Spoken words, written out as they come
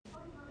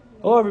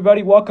Hello,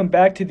 everybody. Welcome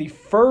back to the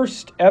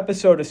first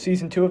episode of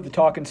Season 2 of the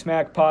Talkin'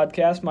 Smack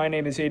podcast. My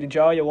name is Aiden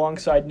Jolly,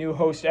 alongside new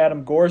host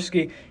Adam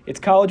Gorski. It's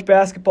college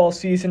basketball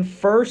season,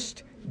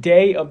 first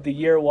day of the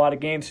year. A lot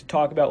of games to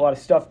talk about, a lot of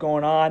stuff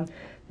going on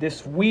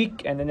this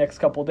week and the next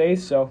couple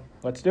days, so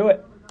let's do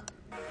it.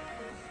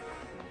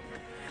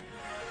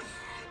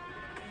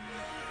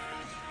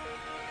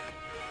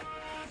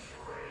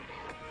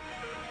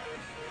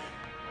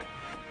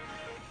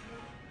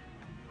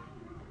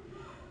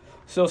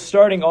 So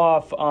starting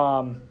off,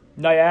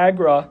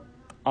 Niagara,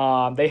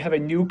 they have a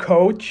new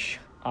coach,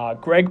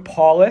 Greg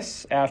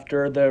Paulus,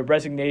 after the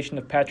resignation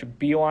of Patrick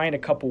Beilein a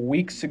couple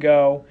weeks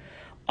ago.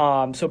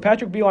 So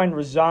Patrick Beilein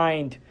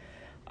resigned,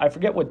 I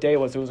forget what day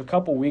it was a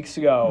couple weeks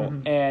ago,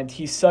 and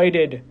he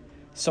cited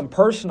some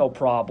personal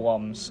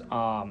problems.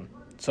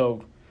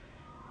 So,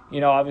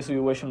 obviously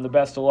we wish him the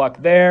best of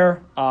luck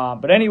there.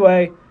 But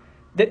anyway,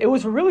 it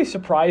was a really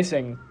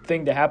surprising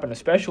thing to happen,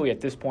 especially at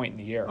this point in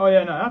the year. Oh,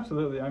 yeah, no,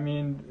 absolutely. I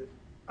mean,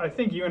 I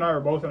think you and I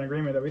were both in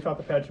agreement that we thought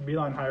the Patrick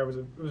Beilein hire was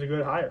a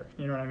good hire.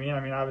 You know what I mean? I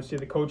mean, obviously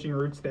the coaching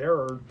roots there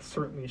are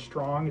certainly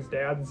strong. His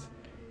dad's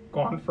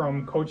gone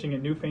from coaching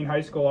at Newfane High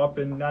School up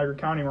in Niagara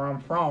County, where I'm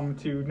from,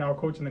 to now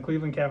coaching the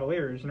Cleveland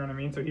Cavaliers. You know what I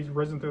mean? So he's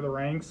risen through the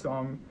ranks.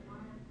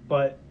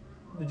 But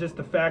just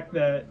the fact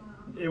that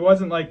it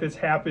wasn't like this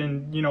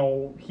happened,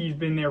 he's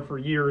been there for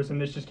years and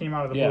this just came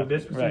out of the blue.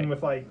 This was in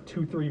with like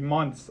 2-3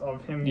 months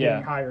of him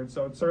getting hired.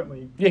 So it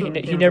certainly he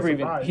never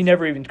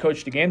even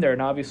coached a game there,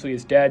 and obviously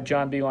his dad,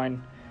 John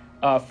Beilein,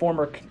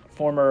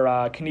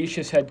 former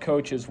Canisius head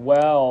coach as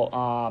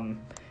well,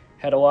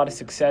 had a lot of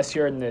success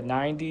here in the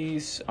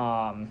 90s.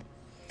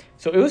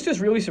 So it was just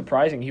really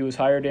surprising. He was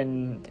hired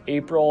in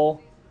April,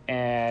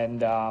 and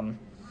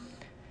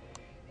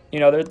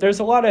there's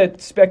a lot of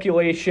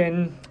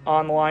speculation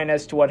online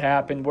as to what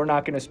happened. We're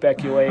not going to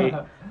speculate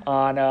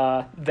on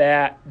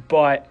that,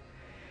 but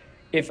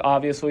if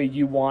obviously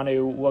you want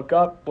to look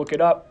it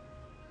up,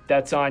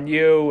 that's on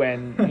you.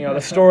 And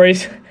the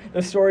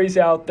stories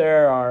out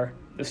there are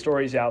the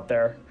stories out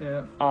there.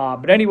 Yeah.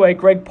 But anyway,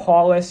 Greg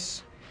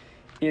Paulus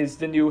is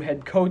the new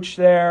head coach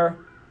there.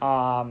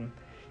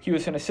 He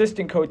was an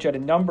assistant coach at a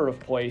number of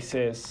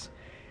places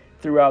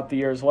throughout the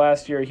years.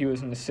 Last year he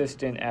was an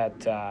assistant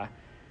at I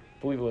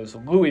believe it was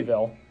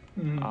Louisville.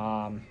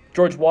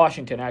 George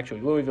Washington,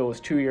 actually. Louisville was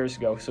 2 years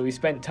ago. So he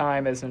spent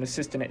time as an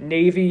assistant at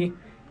Navy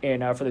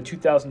for the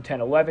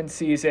 2010-11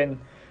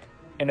 season,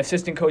 an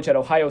assistant coach at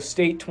Ohio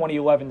State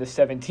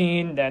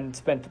 2011-17, then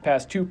spent the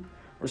past two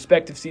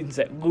respective seasons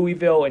at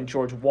Louisville and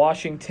George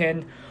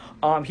Washington.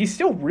 He's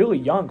still really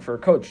young for a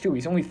coach, too.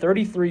 He's only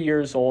 33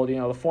 years old,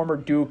 the former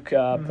Duke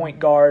point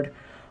guard.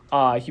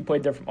 He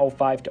played there from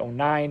 2005 to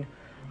 2009.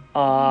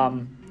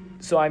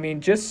 So, I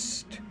mean,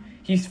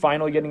 he's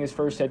finally getting his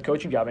first head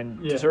coaching job,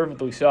 and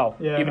deservedly so,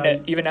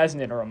 even as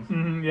an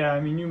interim. Yeah, I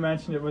mean, you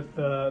mentioned it with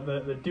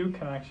the Duke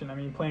connection. I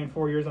mean, playing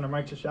 4 years under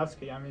Mike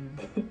Krzyzewski, I mean,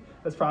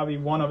 that's probably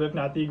one of, if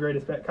not the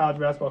greatest college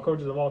basketball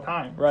coaches of all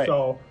time. Right.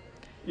 So,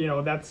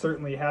 that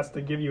certainly has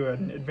to give you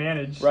an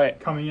advantage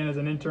coming in as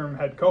an interim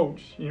head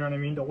coach, you know what I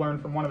mean, to learn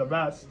from one of the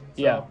best.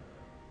 So,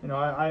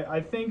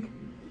 I think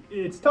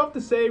it's tough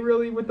to say,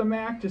 really, with the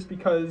MAC, just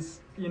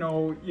because,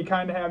 you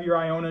kind of have your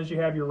Ionas, you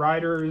have your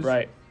Riders.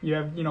 Right. You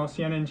have,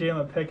 Sienna and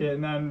Jalen Pickett,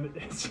 and then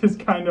it's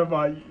just kind of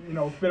a,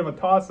 bit of a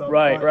toss-up.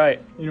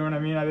 Right. You know what I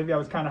mean? I think that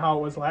was kind of how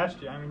it was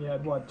last year. I mean, you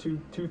had, 2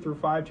 through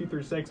 5, 2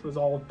 through 6 was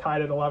all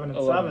tied at 11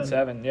 and 7.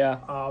 7, yeah.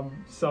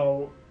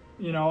 So,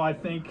 I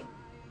think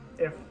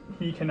if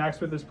he connects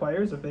with his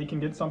players, if they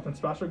can get something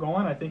special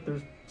going, I think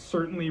there's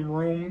certainly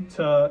room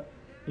to,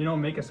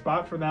 make a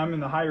spot for them in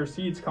the higher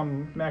seeds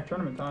come MAC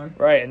tournament time.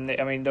 Right, and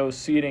I mean, those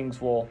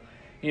seedings will,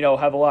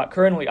 have a lot.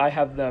 Currently, I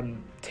have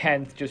them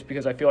 10th just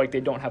because I feel like they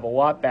don't have a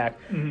lot back.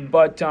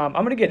 But I'm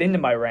going to get into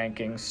my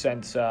rankings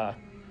since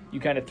you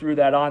kind of threw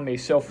that on me.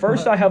 So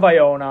first I have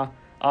Iona.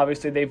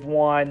 Obviously, they've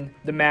won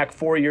the MAC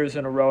 4 years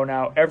in a row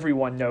now.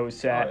 Everyone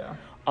knows that.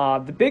 Oh, yeah.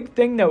 The big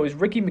thing, though, is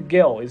Ricky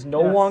McGill is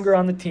no longer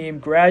on the team,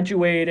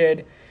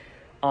 graduated.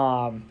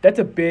 That's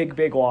a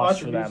big loss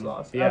for them.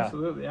 Yeah.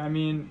 Absolutely. I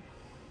mean,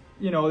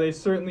 they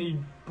certainly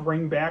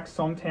bring back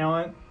some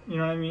talent. You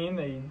know what I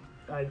mean?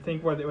 I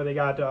think where they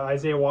got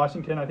Isaiah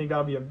Washington, I think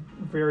that'll be a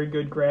very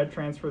good grad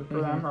transfer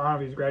for them. Or I don't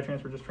know if he's grad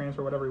transfer, just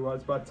transfer, whatever he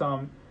was. But,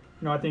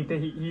 I think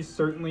that he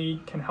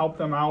certainly can help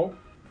them out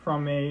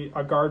from a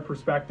guard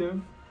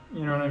perspective.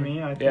 You know what I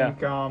mean? I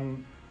think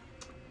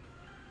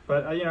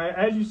But,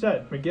 as you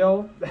said,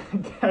 McGill,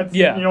 that's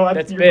your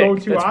that's go-to big.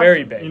 option. That's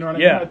very big. You know what I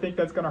mean? I think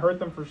that's going to hurt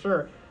them for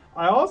sure.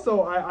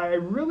 I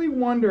really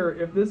wonder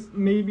if this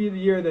may be the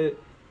year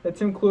that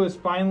Tim Cluess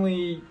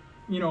finally,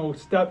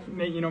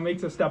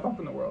 makes a step up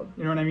in the world.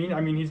 You know what I mean? I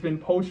mean, he's been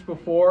poached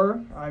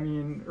before.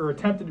 Or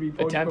attempted to be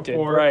poached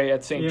before. Right,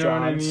 at St. John's. You know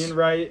what I mean?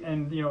 Right,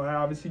 and, it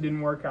obviously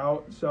didn't work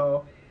out.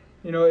 So,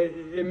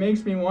 it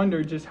makes me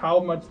wonder just how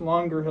much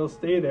longer he'll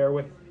stay there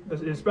with,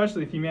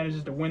 especially if he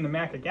manages to win the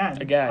MAC again.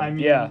 I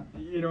mean, yeah.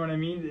 You know what I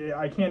mean?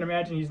 I can't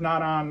imagine he's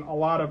not on a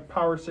lot of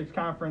Power 6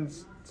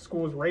 conference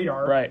schools'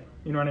 radar. Right.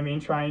 You know what I mean?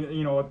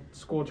 A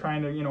school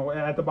trying to,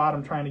 at the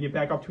bottom trying to get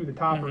back up to the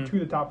top or to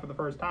the top for the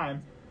first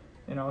time.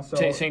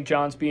 So St.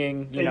 John's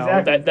being,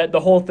 exactly. that the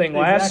whole thing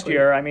last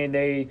year. I mean,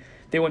 they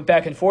went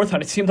back and forth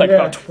on it. Seemed like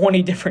about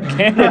 20 different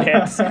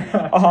candidates.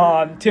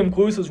 Tim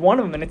Cluse was one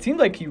of them, and it seemed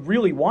like he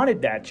really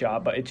wanted that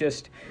job, but it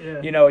just,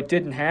 it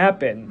didn't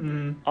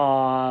happen.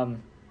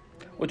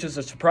 Which is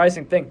a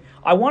surprising thing.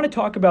 I want to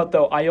talk about,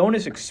 though,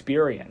 Iona's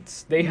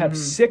experience. They have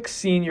 6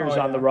 seniors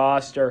on the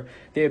roster.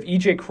 They have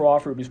E.J.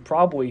 Crawford, who's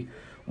probably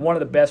one of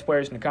the best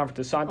players in the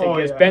conference. Asante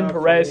Gist. Ben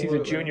Perez, he's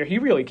a junior. He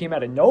really came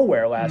out of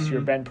nowhere last year,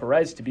 Ben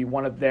Perez, to be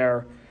one of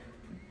their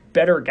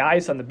better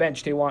guys on the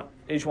bench. Ijuan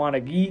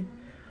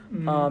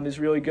Agui is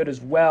really good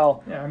as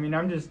well. Yeah, I mean,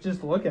 I'm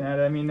just looking at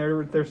it. I mean,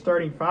 they're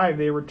starting 5.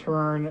 They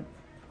return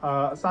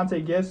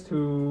Asante Gist,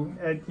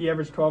 he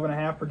averaged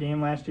 12.5 per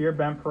game last year.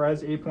 Ben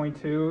Perez,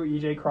 8.2.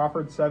 E.J.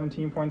 Crawford,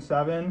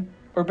 17.7.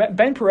 Or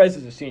Ben Perez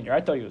is a senior.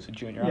 I thought he was a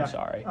junior. Yeah. I'm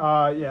sorry.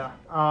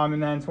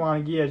 And then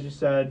Ijuan Agui, as you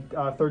said,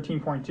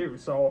 13.2.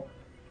 So,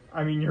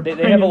 I mean,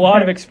 they have a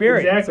lot of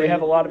experience. Exactly. They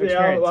have a lot of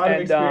experience. They have a lot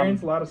of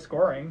experience, a lot of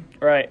scoring.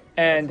 Right.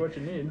 And that's what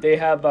you need. They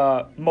have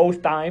Mo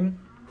Thyme,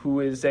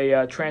 who is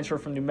a transfer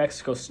from New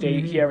Mexico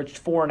State. He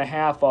averaged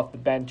 4.5 off the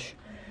bench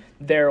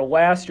there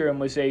last year and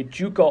was a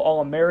JUCO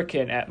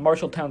All-American at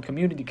Marshalltown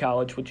Community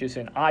College, which is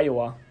in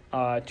Iowa,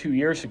 2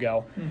 years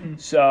ago.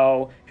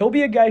 So he'll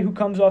be a guy who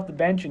comes off the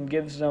bench and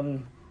gives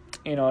them,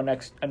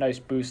 a nice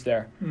boost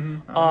there.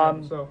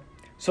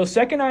 So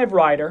second, I have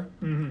Rider.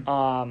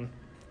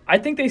 I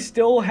think they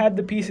still had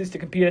the pieces to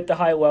compete at the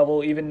high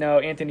level, even though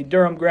Anthony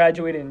Durham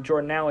graduated and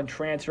Jordan Allen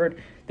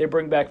transferred. They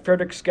bring back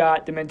Frederick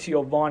Scott,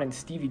 Dementio Vaughn, and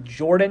Stevie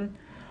Jordan.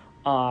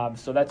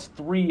 So that's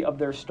 3 of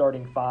their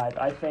starting 5.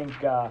 I think,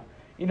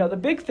 the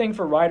big thing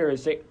for Rider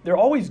is they're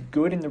always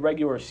good in the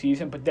regular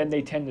season, but then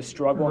they tend to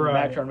struggle in the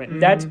MAC tournament.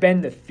 That's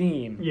been the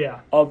theme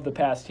of the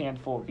past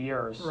handful of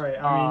years.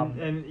 Right. I mean,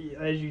 and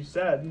as you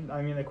said,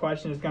 the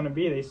question is going to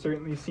be, they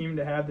certainly seem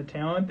to have the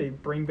talent. They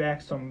bring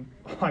back a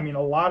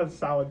lot of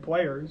solid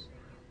players.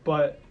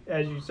 But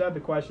as you said,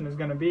 the question is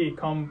going to be,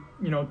 come,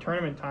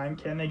 tournament time,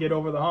 can they get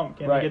over the hump?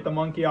 Can they get the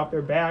monkey off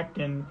their back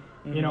and,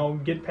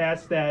 get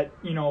past that,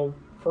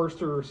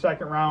 first or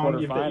second round?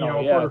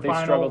 Quarterfinal, if they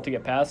struggle to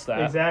get past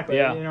that. Exactly.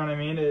 Yeah. You know what I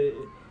mean?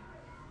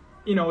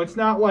 It's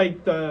not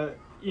like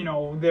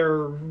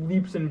their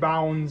leaps and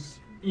bounds,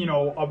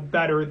 are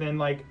better than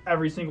like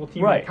every single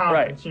team in the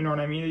conference. You know what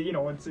I mean?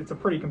 It's a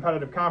pretty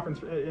competitive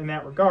conference in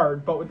that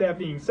regard. But with that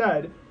being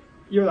said,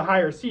 you're the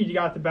higher seed. You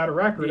got the better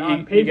record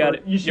on paper.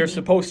 You're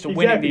supposed to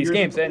win in these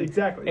games.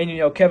 Exactly.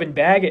 And Kevin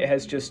Baggett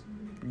has just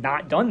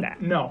not done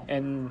that. No.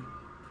 And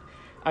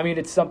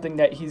it's something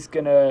that he's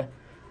gonna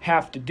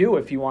have to do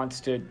if he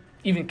wants to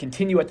even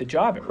continue at the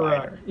job at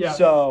Rider. Yes.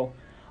 So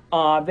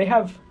they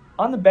have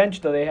on the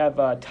bench, though, they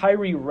have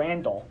Tyree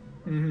Randall,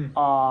 who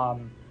I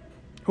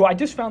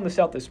just found this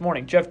out this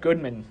morning. Jeff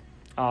Goodman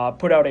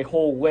put out a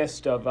whole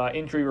list of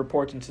injury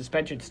reports and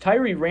suspensions.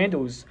 Tyree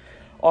Randall was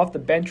off the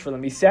bench for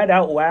them. He sat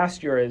out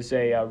last year as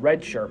a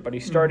redshirt, but he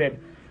started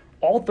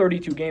all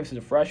 32 games as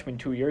a freshman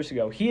 2 years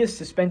ago. He is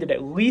suspended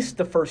at least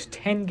the first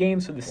 10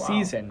 games of the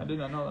season. I did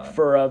not know that.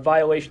 For a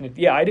violation of,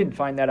 I didn't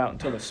find that out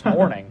until this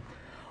morning.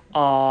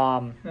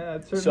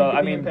 It's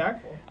certainly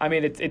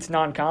impactful. It's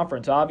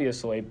non-conference,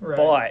 obviously,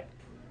 but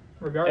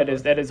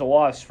regardless, that is a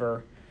loss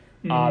for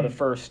the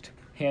first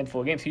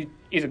handful of games.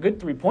 He's a good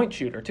three-point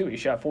shooter, too. He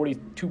shot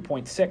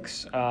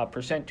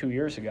 42.6% 2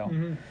 years ago.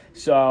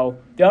 So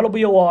that'll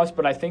be a loss,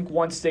 but I think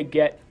once they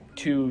get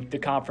to the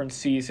conference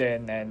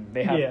season and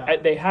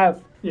they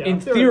have in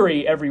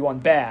theory everyone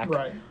back,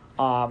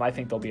 I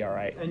think they'll be all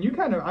right. And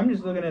I'm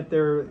just looking at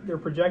their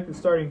projected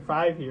starting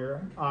 5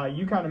 here.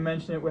 You kind of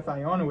mentioned it with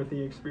Iona with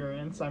the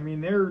experience. I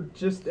mean, they're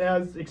just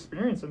as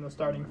experienced in the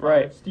starting 5.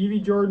 Right. Stevie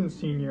Jordan,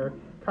 senior.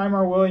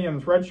 Kymar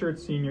Williams, redshirt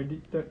senior.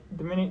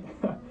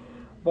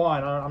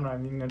 Vaughn, I'm not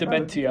even going to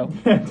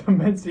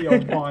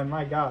Dementio Vaughn,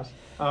 my gosh.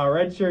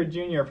 Redshirt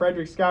junior.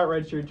 Frederick Scott,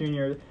 redshirt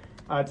junior.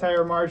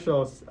 Tyler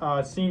Marshall,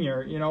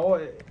 senior.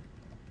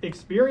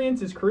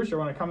 Experience is crucial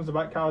when it comes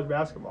to college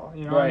basketball.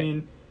 I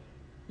mean,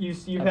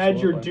 you've had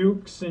your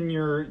Dukes and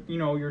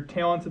your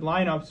talented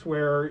lineups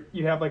where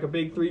you have like a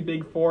big 3,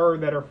 big 4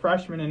 that are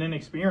freshmen and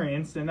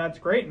inexperienced, and that's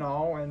great and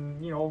all.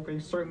 And they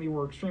certainly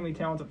were extremely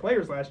talented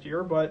players last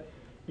year, but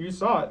you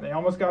saw it. They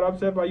almost got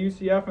upset by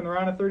UCF in the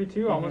round of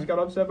 32. Almost got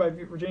upset by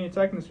Virginia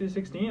Tech in the Sweet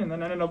 16, and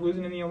then ended up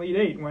losing in the Elite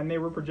 8 when they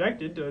were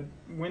projected to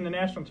win the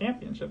national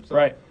championship.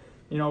 So,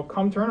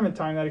 come tournament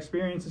time, that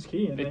experience is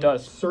key, and it they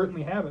does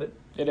certainly have it.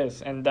 It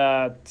is, and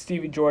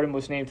Stevie Jordan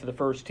was named to the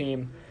first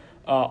team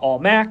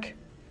All-MAC.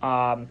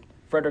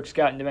 Frederick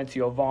Scott and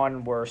Dementio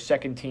Vaughn were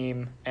second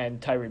team, and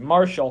Tyree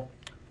Marshall,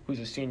 who's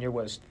a senior,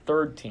 was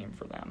third team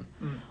for them.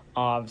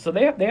 So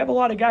they have a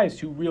lot of guys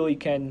who really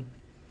can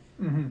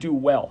do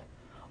well.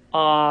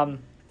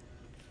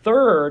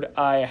 Third,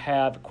 I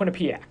have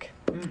Quinnipiac.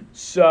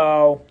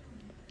 So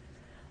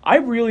I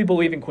really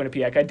believe in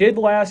Quinnipiac. I did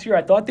last year.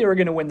 I thought they were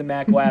going to win the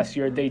MAC last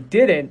year. They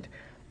didn't,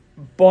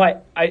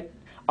 but I'm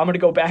going to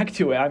go back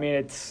to it. I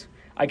mean,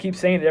 I keep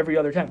saying it every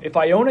other time. If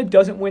Iona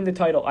doesn't win the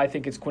title, I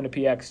think it's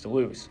Quinnipiac's to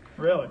lose.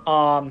 Really?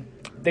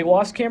 They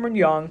lost Cameron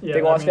Young. Yeah,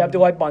 they lost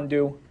Abdoulaye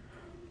Bundu.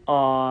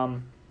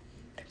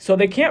 So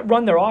they can't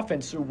run their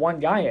offense through one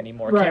guy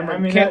anymore. Right. Cameron I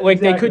mean, can't,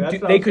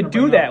 they could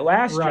do that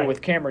last year Right.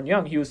 with Cameron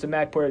Young. He was the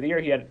MAC Player of the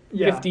Year. He had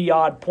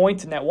 50-odd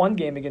points in that one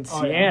game against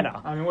Siena.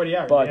 Yeah. I mean, what do you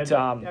average?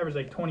 But, he averaged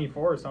like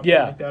 24 or something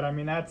yeah. like that. I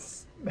mean,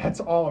 that's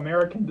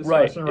all-American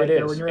discussion right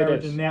there when you're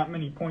averaging that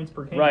many points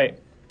per game. Right.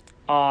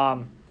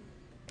 I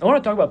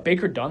want to talk about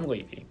Baker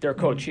Dunleavy, their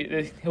coach.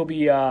 He'll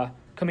be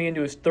coming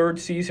into his third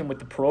season with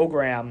the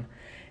program,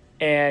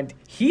 and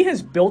he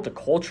has built a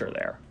culture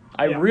there.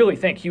 I really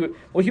think he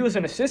was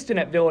an assistant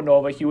at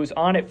Villanova. He was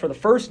on it for the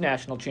first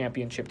national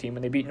championship team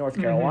when they beat North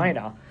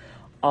Carolina.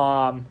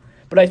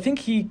 But I think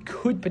he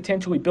could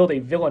potentially build a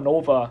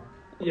Villanova,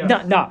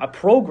 not a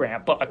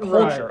program, but a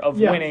culture of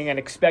winning and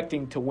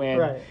expecting to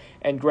win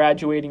and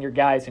graduating your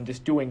guys and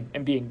just doing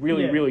and being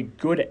really, really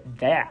good at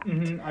that.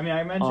 Mm-hmm. I mean,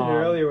 I mentioned it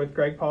earlier with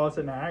Greg Paulus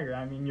at Niagara.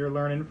 I mean, you're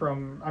learning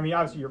from, I mean,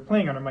 obviously you're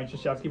playing under Mike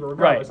Krzyzewski, but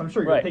regardless, I'm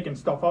sure you're picking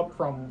stuff up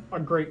from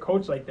a great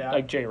coach like that.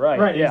 Like Jay Wright.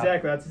 Right,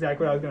 exactly. That's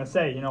exactly what I was going to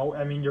say. You know,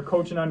 I mean, you're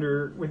coaching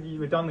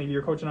with Dunleavy,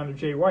 you're coaching under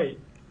Jay White.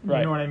 You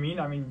know what I mean?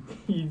 I mean,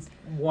 he's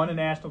won a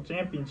national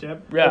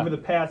championship. Over the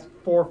past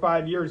 4 or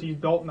 5 years, he's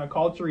built in a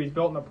culture, he's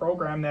built in a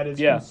program that is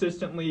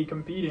consistently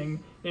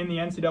competing in the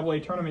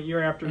NCAA tournament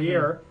year after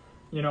year.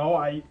 You know,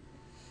 I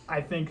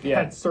think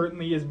that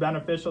certainly is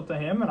beneficial to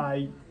him, and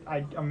I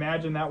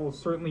imagine that will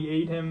certainly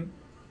aid him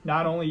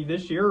not only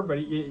this year, but,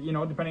 you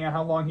know, depending on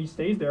how long he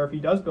stays there, if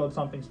he does build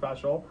something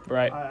special,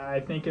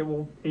 I think it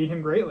will aid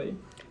him greatly.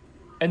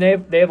 And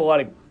they have a lot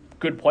of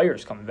good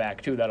players coming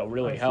back, too, that'll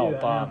really help.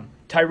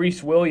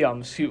 Tyrese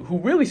Williams, who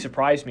really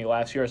surprised me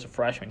last year as a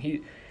freshman,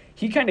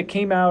 he kind of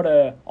came out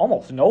of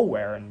almost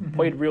nowhere and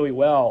played really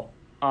well.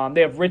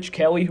 They have Rich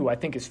Kelly, who I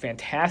think is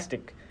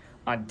fantastic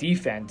on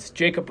defense.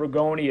 Jacob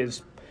Rigoni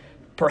is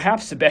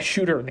perhaps the best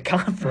shooter in the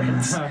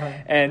conference.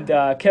 And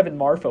Kevin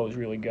Marfo is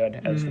really good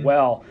as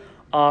well.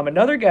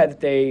 Another guy that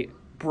they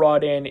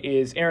brought in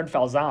is Aaron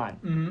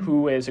Falzon,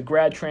 who is a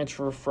grad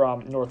transfer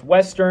from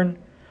Northwestern.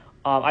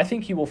 I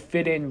think he will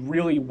fit in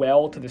really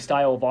well to the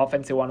style of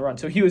offense they want to run.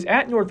 So he was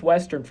at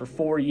Northwestern for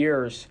 4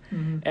 years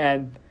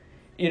and,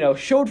 you know,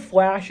 showed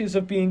flashes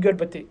of being good,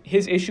 but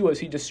his issue was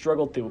he just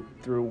struggled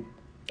through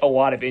a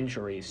lot of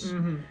injuries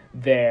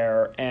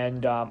there.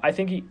 And I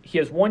think he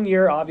has 1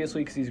 year,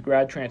 obviously, because he's a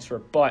grad transfer.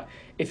 But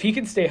if he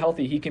can stay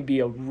healthy, he can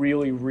be a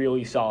really,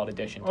 really solid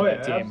addition to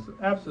that team.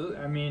 Absolutely.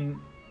 I mean,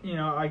 you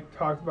know, I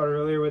talked about it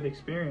earlier with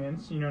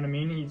experience. You know what I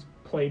mean? He's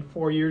played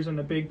 4 years in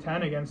the Big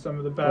Ten against some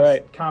of the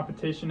best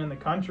competition in the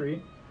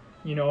country.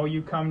 You know,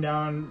 you come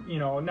down, you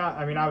know,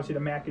 obviously the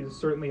MAC is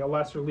certainly a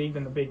lesser league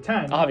than the Big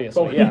Ten.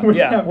 Obviously,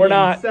 we're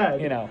not,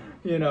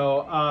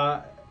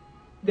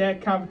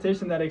 that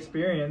competition, that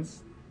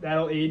experience,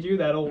 that'll aid you,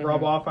 that'll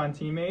rub off on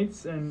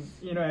teammates. And,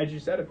 you know, as you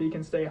said, if he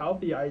can stay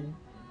healthy,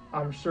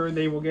 I'm sure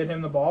they will get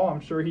him the ball.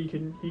 I'm sure he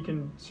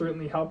can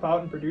certainly help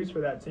out and produce for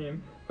that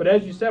team. But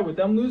as you said, with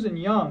them losing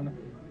Young,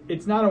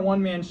 it's not a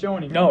one-man show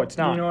anymore. No, it's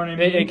not. You know what I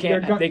mean?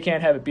 They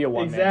can't have it be a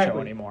one-man show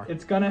anymore.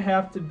 It's going to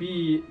have to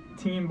be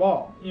team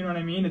ball. You know what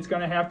I mean? It's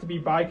going to have to be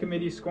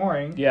by-committee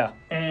scoring. Yeah.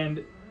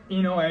 And,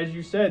 you know, as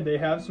you said, they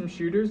have some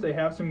shooters. They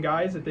have some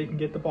guys that they can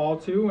get the ball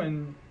to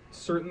and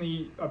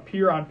certainly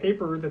appear on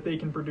paper that they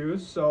can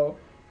produce. So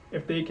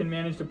if they can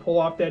manage to pull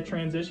off that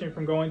transition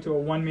from going to a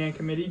one-man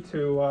committee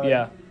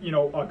to, you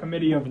know, a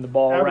committee moving of the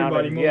ball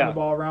everybody around moving the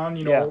ball around,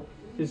 you know,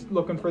 just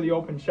looking for the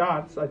open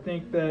shots, I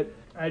think that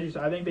I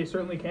think they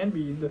certainly can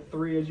be the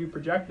three as you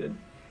projected.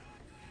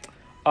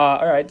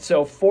 All right,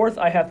 so fourth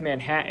I have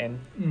Manhattan.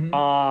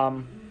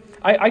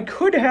 I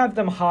could have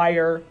them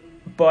higher,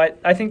 but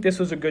I think this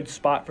was a good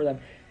spot for them.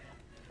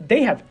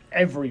 They have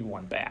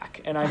everyone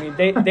back, and I mean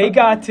they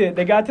got to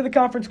the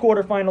conference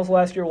quarterfinals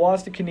last year,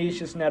 lost to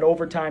Canisius in that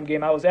overtime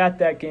game. I was at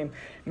that game.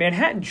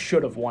 Manhattan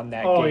should have won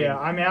that game. Oh yeah,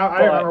 I mean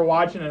I remember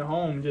watching at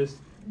home just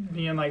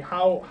being like,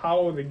 how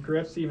are the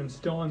Griffs even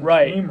still in this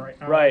game right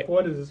now? Right.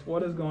 Like,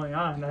 what is going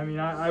on? I mean,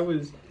 I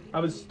was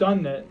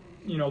stunned that,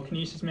 you know,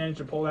 Canisius managed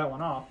to pull that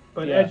one off.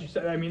 But as you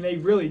said, I mean, they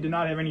really did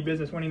not have any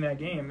business winning that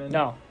game. And,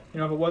 you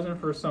know, if it wasn't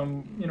for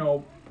some, you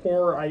know,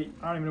 poor, I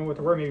don't even know what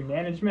the word, maybe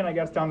management, I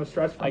guess, down the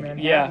stretch for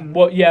Manhattan.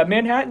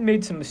 Manhattan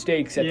made some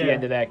mistakes at the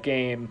end of that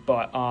game,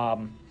 but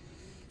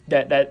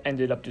that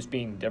ended up just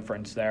being the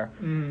difference there.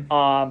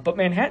 But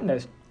Manhattan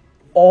has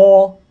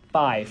all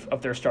 5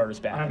 of their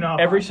starters back. I know.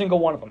 Every single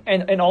one of them.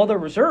 And all their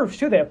reserves,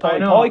 too. They have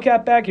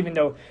Polycat back, even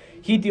though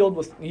he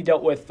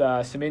dealt with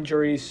some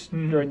injuries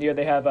during the year.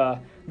 They have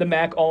the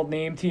MAC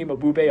all-name team,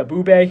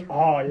 Abube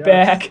oh, yes.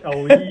 back.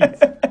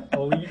 Elite.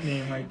 elite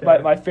name right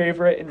there. My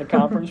favorite in the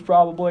conference,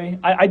 probably.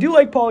 I do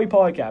like Paulie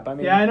Polycap. I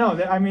mean, yeah, I know.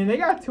 They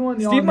got two on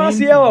the Steve all-name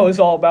Masiello team. is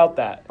all about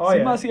that. Oh,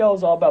 Steve yeah. Masiello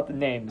is all about the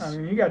names. I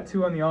mean, you got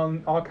two on the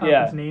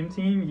all-conference name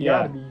team. You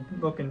got to be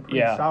looking pretty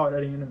solid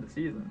heading into the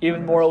season.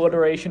 Even more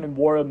alliteration and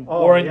Warren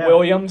yeah.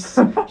 Williams.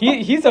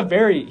 He's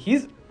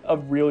a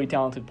really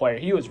talented player.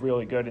 He was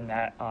really good in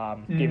that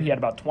game. He had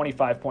about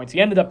 25 points. He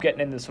ended up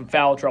getting into some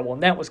foul trouble,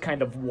 and that was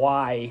kind of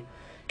why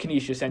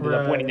Canisius ended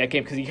up winning that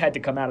game, because he had to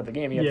come out of the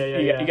game.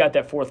 He got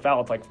that fourth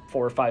foul with like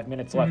 4 or 5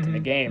 minutes left in the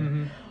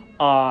game.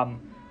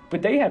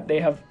 But they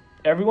have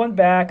everyone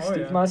back.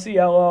 Steve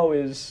Masiello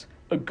is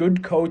a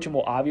good coach and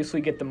will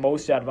obviously get the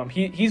most out of him.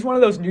 He's one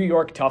of those New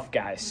York tough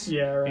guys.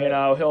 Yeah, right. You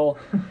know,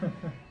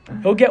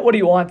 he'll get what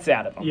he wants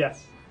out of him.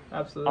 Yes,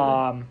 absolutely.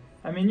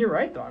 I mean, you're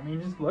right though. I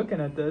mean, just looking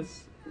at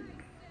this,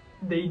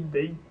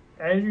 they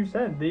as you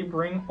said, they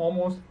bring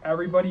almost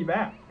everybody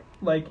back.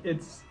 Like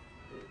it's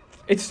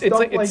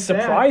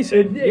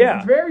surprising.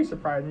 It's very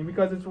surprising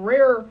because it's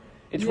rare.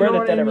 It's rare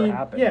that ever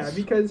happens. Yeah,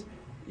 because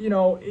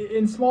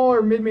in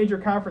smaller mid-major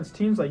conference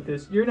teams like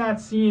this, you're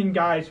not seeing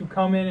guys who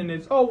come in and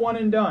it's one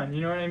and done.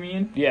 You know what I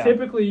mean? Yeah.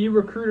 Typically, you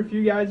recruit a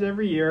few guys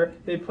every year.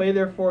 They play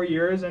their 4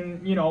 years,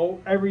 and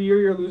every year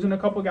you're losing a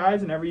couple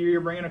guys, and every year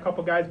you're bringing a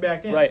couple guys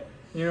back in. Right.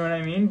 You know what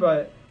I mean?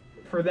 But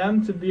for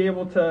them to be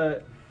able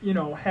to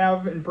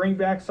have and bring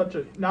back such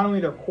a not only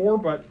their core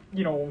but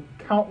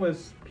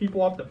countless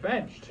people off the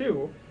bench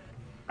too.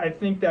 I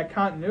think that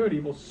continuity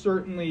will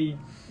certainly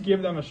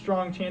give them a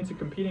strong chance of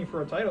competing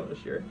for a title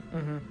this year.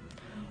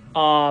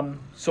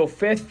 So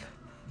fifth,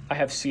 I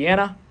have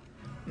Siena.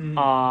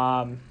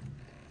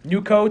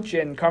 New coach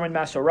and Carmen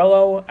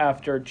Massarello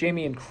after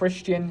Jamie and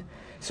Christian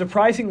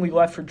surprisingly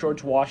left for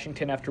George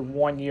Washington after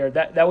 1 year.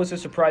 That was a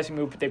surprising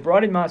move, but they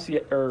brought in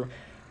Massarello.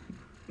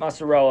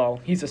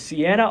 He's a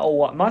Siena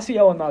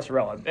Massiello and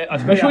Massarello,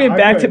 especially in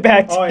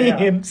back-to-back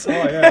teams.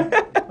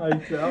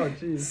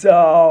 Geez.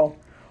 So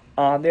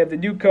they have the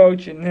new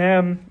coach and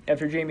him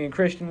after Jamie and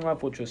Christian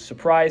left, which was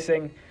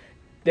surprising.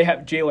 They have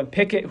Jalen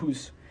Pickett,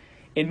 who's,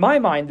 in my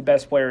mind, the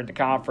best player in the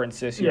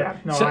conference this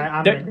year.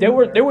 Yeah,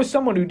 there was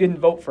someone who didn't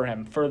vote for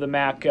him for the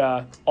MAC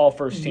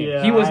All-First team.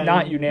 Yeah, he was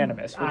not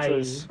unanimous, which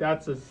was... I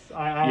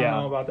don't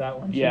know about that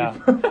one, Chief.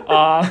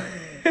 Yeah.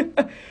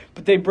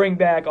 But they bring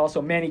back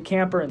also Manny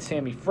Camper and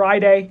Sammy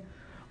Friday,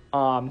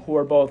 who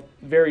are both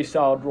very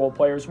solid role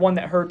players. One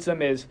that hurts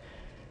them is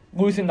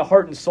losing the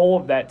heart and soul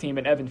of that team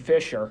in Evan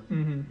Fisher.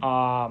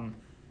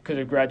 Because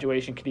of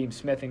graduation, Kadeem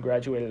Smith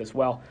graduated as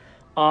well.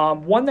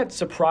 One that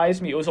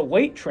surprised me, it was a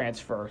late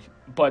transfer,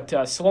 but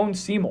Sloan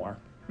Seymour.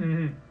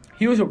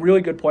 He was a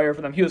really good player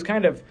for them. He was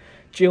kind of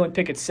Jalen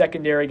Pickett's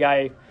secondary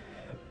guy,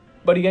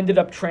 but he ended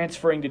up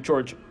transferring to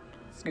George.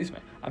 Excuse me,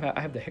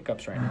 I have the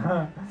hiccups right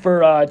now.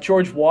 For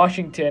George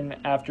Washington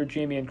after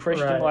Jamie and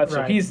Christian left,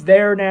 so he's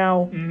there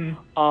now.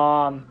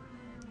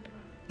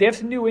 They have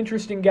some new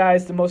interesting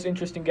guys. The most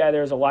interesting guy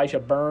there is Elijah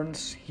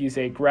Burns. He's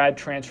a grad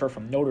transfer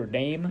from Notre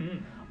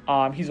Dame.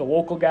 He's a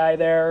local guy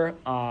there.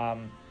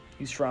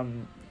 He's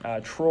from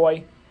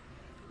Troy,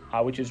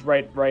 which is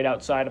right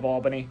outside of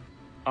Albany.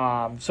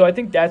 So I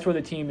think that's where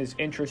the team is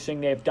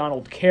interesting. They have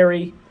Donald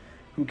Carey,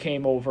 who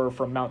came over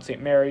from Mount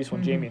St. Mary's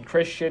when Jamie and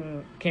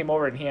Christian came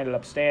over, and he ended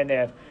up staying. They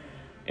have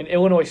an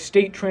Illinois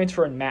State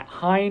transfer in Matt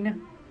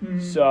Hine.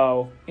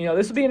 So,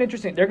 this will be an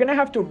interesting... They're going to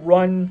have to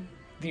run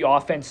the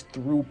offense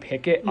through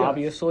Pickett,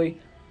 obviously,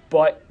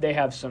 but they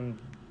have some,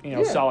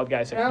 solid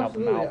guys that can help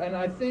them out. And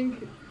I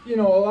think,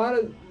 a lot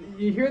of...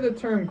 You hear the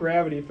term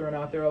gravity thrown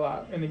out there a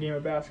lot in the game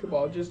of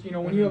basketball. Just,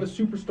 when you have a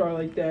superstar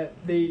like that,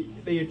 they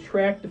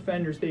attract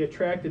defenders, they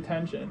attract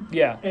attention.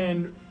 Yeah.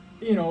 And,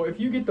 if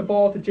you get the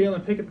ball to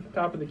Jalen Pickett at the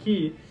top of the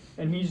key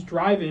and he's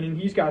driving and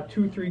he's got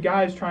 2-3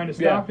 guys trying to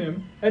stop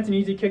him, that's an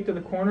easy kick to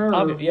the corner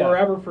or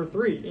wherever for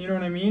three. You know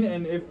what I mean?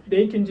 And if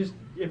they can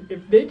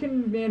if they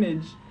can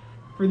manage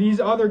for these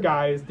other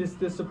guys, this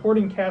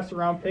supporting cast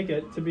around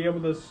Pickett to be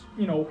able to,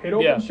 hit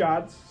open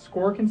shots,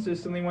 score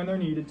consistently when they're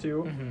needed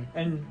to,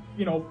 and,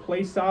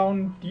 play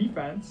sound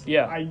defense.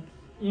 Yeah.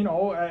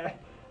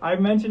 I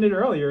mentioned it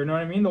earlier, you know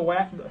what I mean?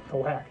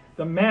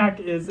 The MAC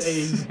is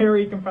a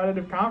very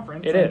competitive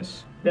conference. It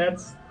is.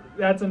 That's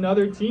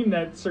another team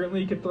that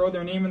certainly could throw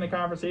their name in the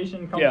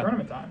conversation come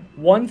tournament time.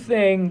 One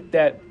thing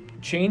that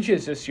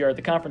changes this year at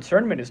the conference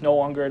tournament is no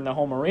longer in the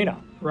home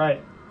arena.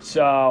 Right.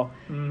 So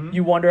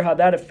you wonder how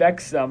that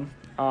affects them.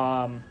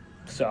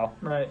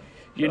 Right.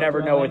 You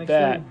never know with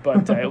that.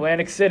 But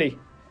Atlantic City.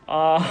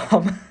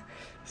 So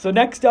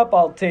next up,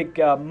 I'll take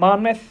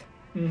Monmouth.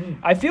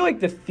 I feel like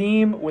the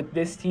theme with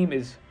this team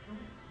is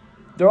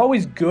they're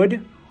always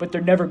good, but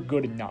they're never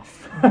good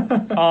enough.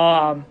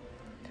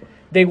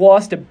 They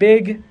lost a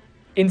big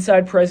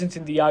inside presence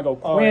in Diago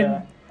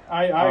Quinn.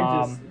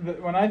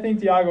 When I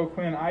think Diago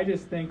Quinn, I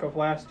just think of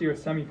last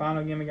year's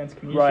semifinal game against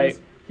Canisius. Right.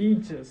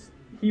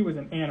 He was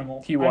an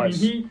animal. He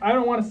was. I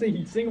don't want to say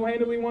he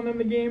single-handedly won them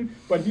the game,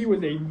 but he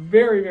was a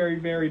very, very,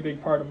 very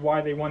big part of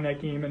why they won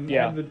that game and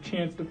had the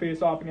chance to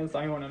face off against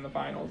Iona in the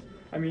finals.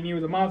 I mean, he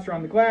was a monster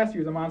on the glass, he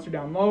was a monster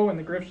down low, and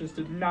the Griffs just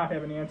did not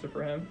have an answer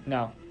for him.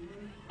 No.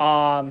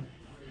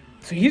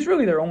 So he's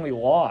really their only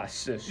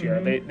loss this year.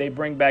 Mhm. They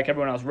bring back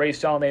everyone else. Ray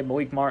Salme,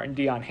 Malik Martin,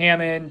 Dion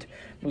Hammond,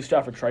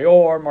 Mustafa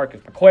Traore,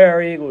 Marcus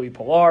McClary, Louis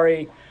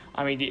Polari.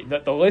 I mean,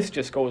 the list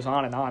just goes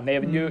on and on. They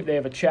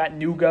have a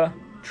Chattanooga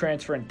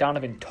transfer in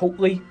Donovan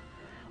Totley,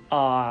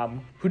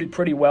 who did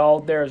pretty well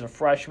there as a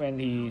freshman.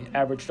 He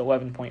averaged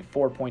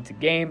 11.4 points a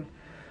game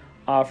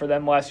for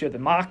them last year at the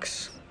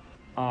Mocs.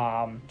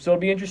 So it'll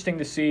be interesting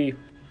to see,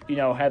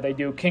 how they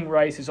do. King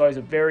Rice is always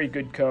a very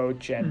good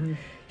coach, and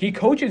he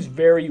coaches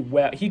very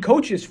well. He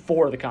coaches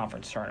for the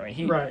conference tournament.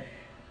 Right.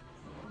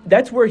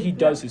 That's where he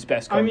does his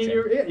best coaching. I mean,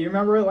 you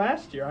remember it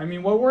last year. I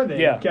mean, what were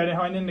they? Yeah. Getting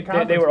into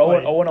conference They were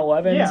play.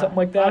 0-11, something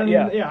like that.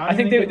 I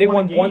think they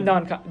won one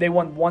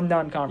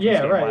non-conference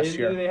game last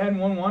year. They hadn't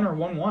won one or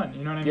won one.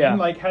 You know what I mean? Yeah.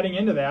 Like heading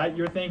into that,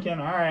 you're thinking,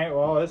 all right,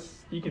 well,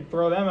 you could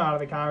throw them out of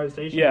the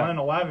conversation. Yeah.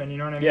 1-11. You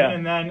know what I mean? Yeah.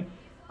 And then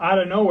out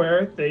of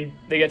nowhere, they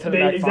get to the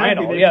next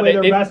final. They play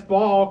their best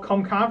ball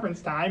come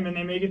conference time, and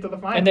they make it to the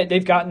final. And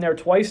they've gotten there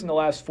twice in the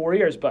last 4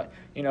 years. But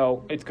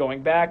it's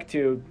going back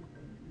to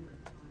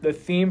the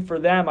theme for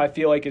them. I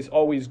feel like is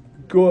always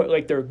good.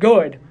 Like they're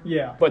good.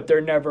 Yeah. But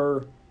they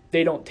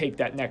don't take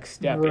that next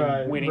step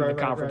in winning the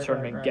conference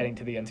tournament, and getting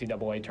to the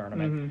NCAA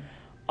tournament.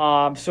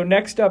 Mm-hmm. So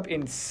next up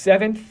in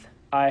 7th,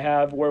 I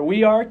have where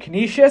we are,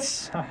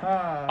 Canisius.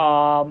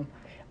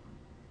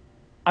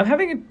 I'm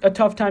having a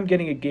tough time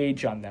getting a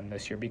gauge on them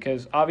this year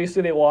because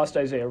obviously they lost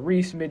Isaiah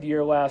Reese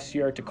mid-year last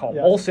year. Takal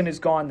Molson is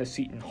gone to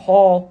Seton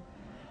Hall.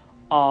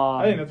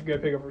 I think that's a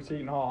good pickup for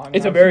Seton Hall. I mean,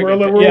 it's a very good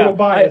pick. We're a little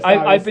biased,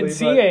 I've been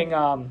seeing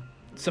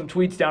some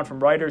tweets down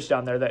from writers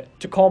down there that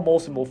Takal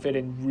Molson will fit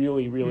in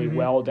really, really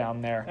well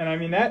down there. And I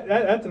mean,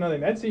 that's another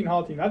thing. That Seton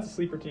Hall team, that's a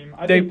sleeper team.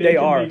 I think they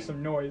can make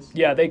some noise.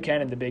 Yeah, they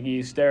can in the Big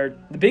East. The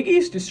Big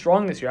East is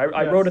strong this year.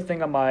 I wrote a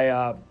thing on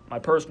my my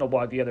personal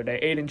blog the other day,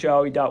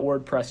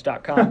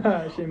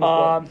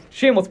 aidenjolly.wordpress.com.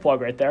 Shameless plug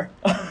right there.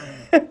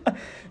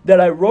 That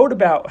I wrote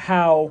about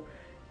how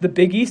the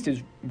Big East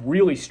is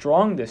really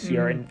strong this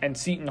year, and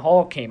Seton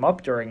Hall came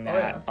up during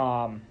that.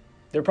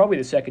 They're probably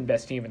the second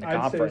best team in the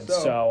conference.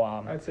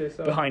 I'd say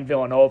so. Behind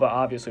Villanova,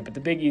 obviously, but the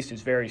Big East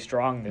is very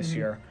strong this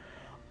year.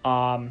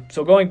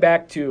 So going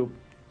back to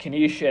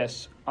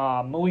Canisius,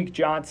 Malik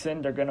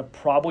Johnson, they're going to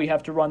probably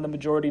have to run the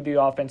majority of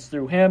the offense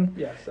through him.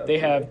 Yes, they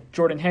have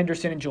Jordan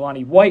Henderson and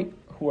Jelani White,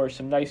 who are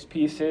some nice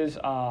pieces.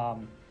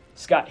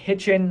 Scott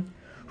Hitchin,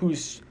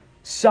 who's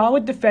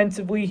solid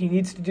defensively. He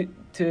needs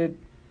to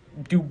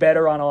do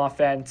better on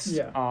offense.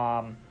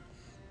 Yeah.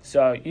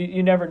 So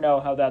you never know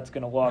how that's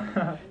going to look.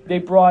 They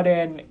brought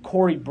in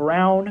Corey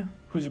Brown,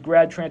 who's a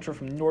grad transfer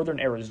from Northern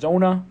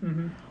Arizona.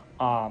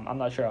 I'm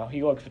not sure how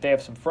he looks, but they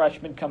have some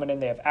freshmen coming in.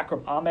 They have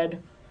Akram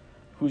Ahmed,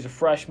 who's a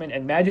freshman,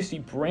 and Majesty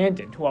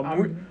Brandon, who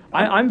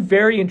I'm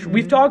very intrigued.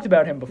 We've talked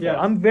about him before. Yes.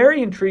 I'm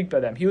very intrigued by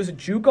them. He was a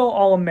JUCO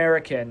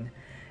All-American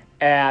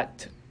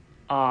at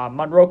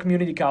Monroe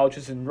Community College,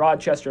 which is in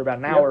Rochester, about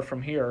an hour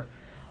from here.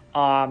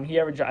 He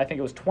averaged, I think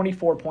it was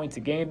 24 points a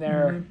game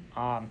there.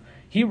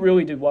 He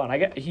really did well.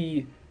 And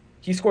he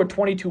scored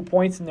 22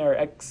 points in their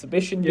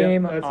exhibition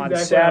game on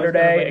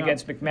Saturday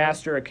against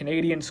McMaster, a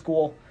Canadian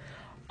school.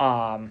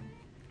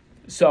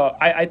 So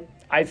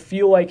I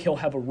feel like he'll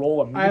have a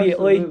role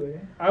immediately. Absolutely.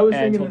 I was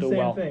thinking the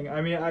same thing.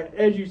 I mean,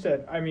 as you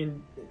said,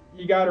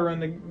 you got to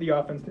run the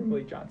offense through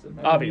Malik Johnson.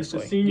 Obviously.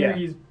 He's the senior.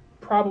 He's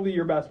probably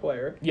your best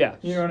player. Yeah.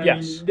 You know what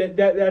I mean?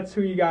 That's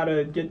who you got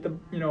to get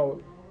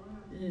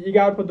you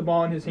got to put the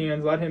ball in his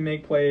hands, let him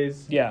make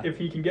plays. Yeah. If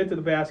he can get to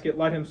the basket,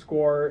 let him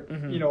score.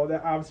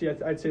 That obviously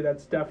I'd say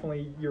that's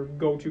definitely your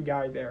go-to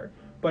guy there.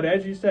 But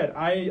as you said,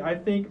 I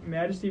think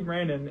Majesty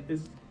Brandon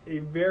is a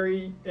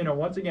very,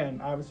 once again,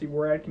 obviously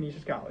we're at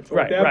Canisius College.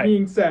 But that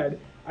being said,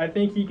 I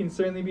think he can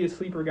certainly be a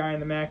sleeper guy in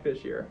the MAC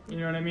this year. You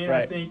know what I mean?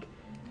 Right. I think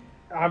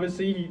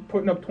obviously he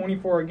putting up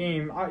 24 a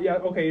game.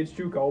 It's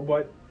JUCO,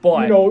 but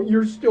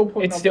you're still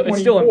putting up 24. It's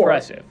still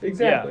impressive.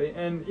 Exactly. Yeah.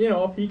 And,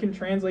 if he can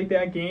translate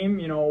that game,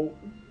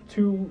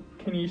 to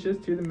Canisius,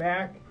 to the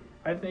MAC,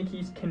 I think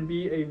he can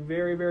be a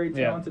very, very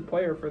talented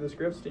player for the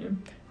Scripps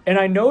team. And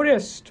I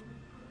noticed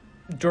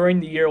during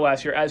the year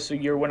last year, as the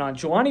year went on,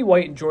 Jelani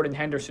White and Jordan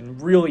Henderson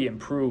really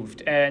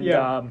improved.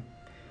 And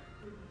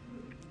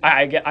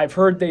I've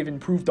heard they've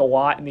improved a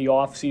lot in the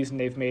offseason.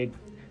 They've made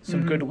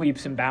some good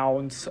leaps and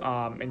bounds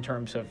in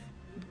terms of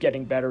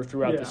getting better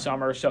throughout the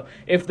summer. So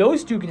if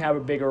those two can have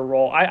a bigger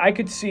role, I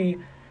could see,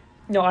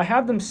 I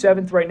have them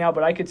 7th right now,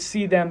 but I could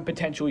see them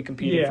potentially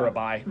competing for a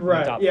bye. Right.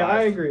 In the top 5.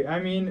 I agree. I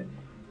mean,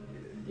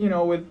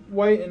 with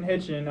White and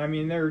Hitchin,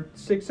 they're 6'7",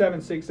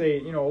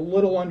 6'8", a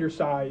little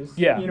undersized.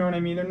 Yeah. You know what I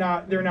mean? They're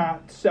not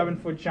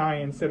 7-foot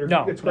giants that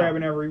are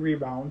grabbing every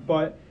rebound.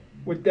 But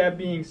with that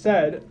being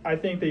said, I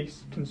think they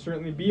can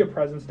certainly be a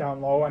presence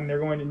down low, and they're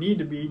going to need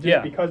to be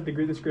just because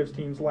the Scripps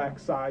teams lack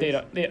size.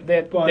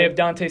 They have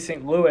Dante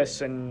St.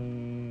 Louis,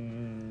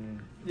 and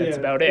that's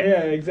about it.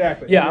 Yeah,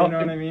 exactly. Yeah, you know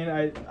what I mean?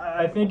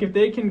 I think if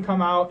they can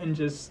come out and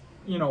just,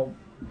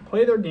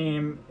 play their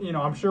game,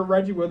 I'm sure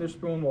Reggie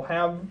Witherspoon will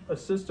have a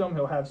system.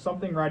 He'll have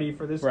something ready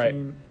for this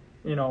team.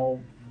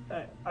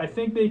 I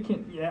think they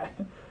can,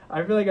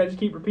 I feel like I just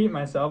keep repeating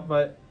myself,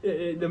 but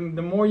the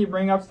more you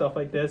bring up stuff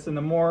like this, and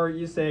the more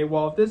you say,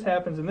 well, if this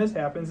happens and this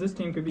happens, this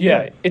team could be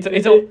good.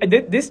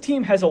 This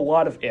team has a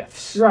lot of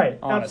ifs. Right,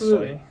 honestly.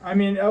 absolutely. I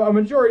mean, a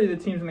majority of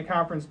the teams in the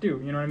conference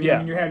do. You know what I mean? Yeah. I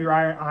mean, you have your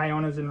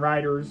Ionas and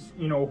Riders,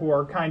 who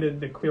are kind of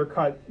the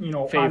clear-cut,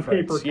 Favorites, on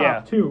paper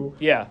top two.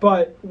 Yeah.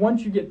 But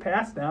once you get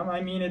past them,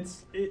 I mean,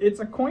 it's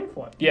a coin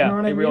flip. Yeah, you know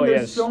what I mean? really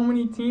There's is. so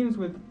many teams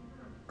with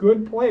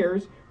good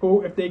players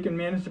who, if they can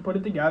manage to put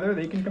it together,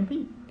 they can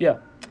compete. Yeah.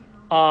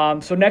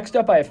 So next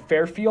up, I have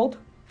Fairfield,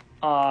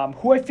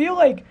 who I feel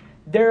like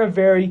they're a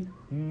very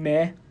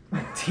meh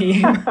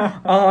team.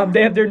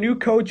 They have their new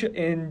coach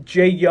in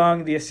Jay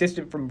Young, the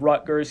assistant from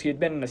Rutgers. He had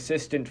been an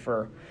assistant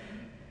for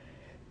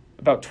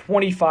about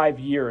 25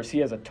 years. He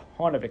has a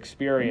ton of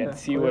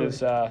experience. Yeah, he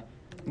was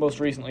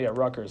most recently at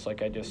Rutgers,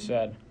 like I just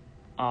said.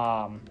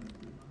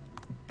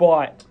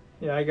 But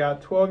yeah, I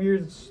got 12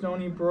 years at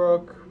Stony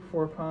Brook,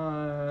 4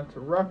 to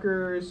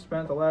Rutgers,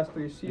 spent the last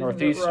 3 seasons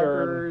Northeastern, at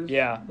Rutgers.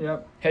 yeah.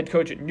 Yep. Head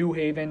coach at New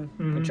Haven,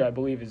 Mhm. which I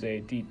believe is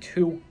a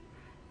D2.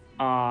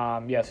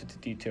 Yes, it's a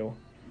D2.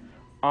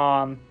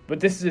 But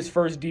this is his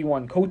first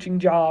D1 coaching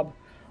job.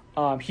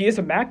 He is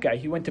a MAC guy.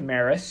 He went to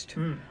Marist.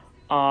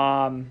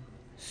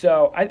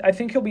 So I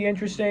think he'll be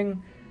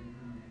interesting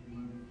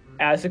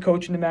as a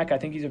coach in the MAC. I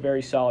think he's a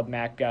very solid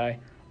MAC guy.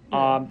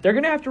 They're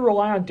going to have to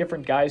rely on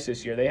different guys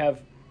this year. They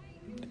have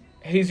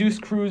Jesus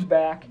Cruz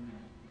back,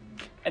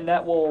 and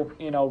that will,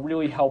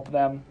 really help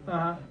them.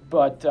 Uh-huh.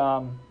 But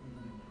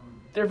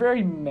they're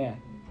very meh.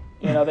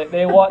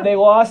 They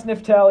lost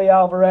Neftali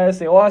Alvarez.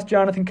 They lost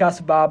Jonathan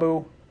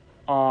Casababu.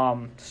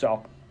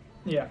 So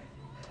Yeah,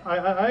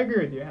 I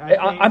agree with you.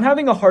 I'm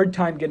having a hard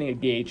time getting a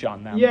gauge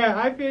on them. Yeah,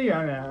 I feel you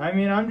on that. I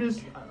mean, I'm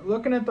just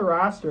looking at the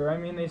roster. I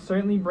mean, they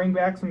certainly bring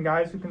back some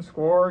guys who can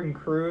score, and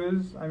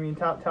Cruz. I mean,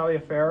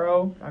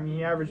 Taliaferro. I mean,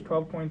 he averaged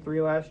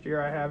 12.3 last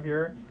year, I have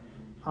here.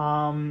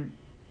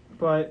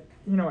 But,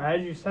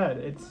 as you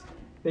said,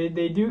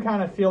 they do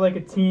kind of feel like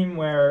a team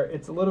where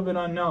it's a little bit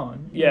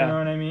unknown. Yeah. You know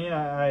what I mean?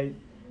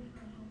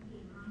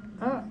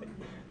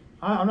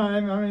 I'm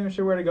not even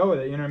sure where to go with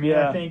it. You know what I mean?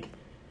 Yeah. I think,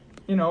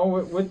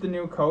 with the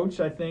new coach,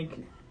 I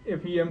think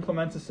if he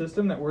implements a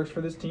system that works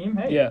for this team,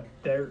 hey, Yeah.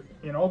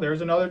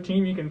 there's another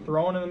team you can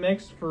throw in the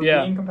mix for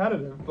Yeah. being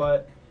competitive.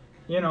 But,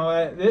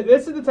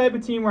 this is the type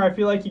of team where I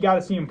feel like you got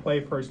to see him play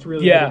first to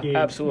really get a gauge.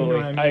 Absolutely. You know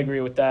what I mean? I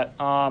agree with that.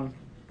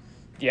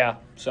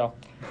 So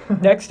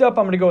next up,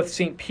 I'm going to go with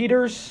St.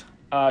 Peter's.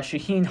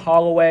 Shaheen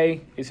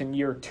Holloway is in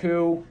year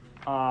 2.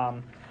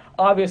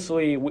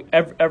 Obviously,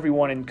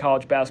 everyone in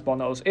college basketball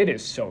knows it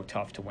is so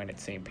tough to win at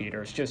St.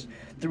 Peter's just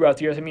throughout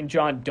the years. I mean,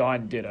 John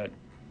Dunn did an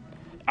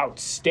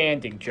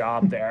outstanding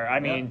job there.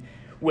 I mean,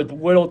 with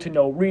little to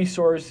no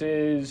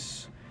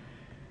resources,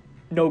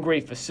 no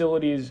great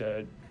facilities,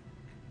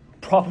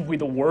 probably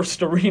the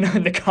worst arena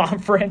in the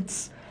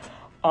conference.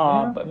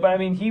 But I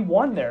mean, he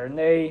won there, and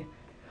they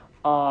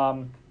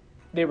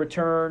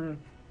return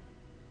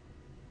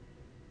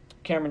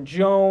Cameron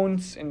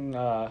Jones and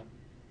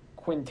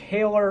Quinn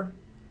Taylor.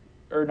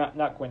 Or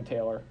not Quinn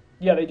Taylor.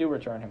 Yeah, they do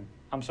return him.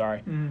 I'm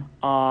sorry.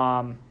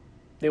 Mm.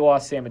 They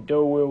lost Sam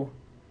Adowu.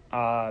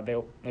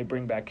 They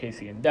bring back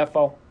Casey and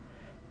Defo.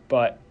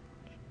 But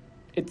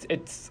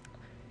it's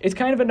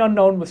kind of an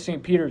unknown with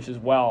St. Peter's as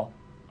well.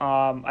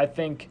 I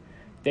think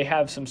they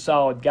have some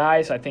solid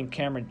guys. I think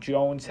Cameron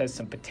Jones has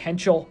some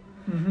potential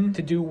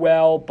to do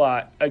well,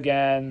 but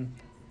again,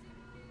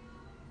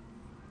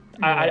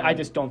 I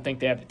just don't think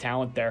they have the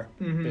talent there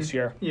this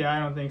year. Yeah, I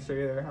don't think so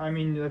either. I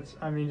mean, just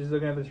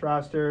looking at this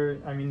roster,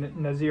 I mean,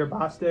 Nazir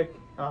Bostic,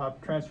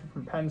 transferred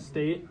from Penn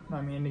State.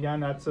 I mean, again,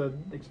 that's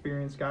an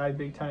experienced guy,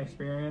 Big Ten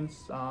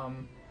experience.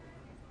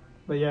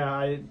 But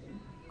yeah,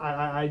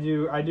 I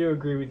do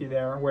agree with you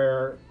there.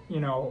 Where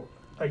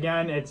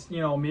again, it's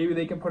maybe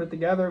they can put it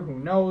together. Who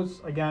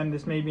knows? Again,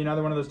 this may be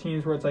another one of those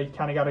teams where it's like you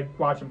kind of got to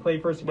watch them play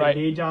first to get a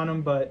gauge on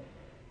them. But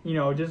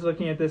just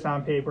looking at this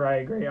on paper, I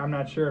agree. I'm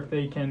not sure if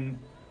they can.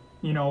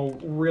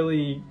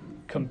 Really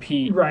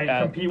compete with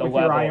the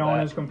your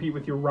Ionas, compete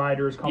with your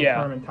Riders come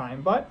tournament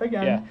time. But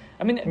again,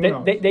 I mean,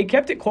 they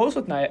kept it close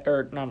with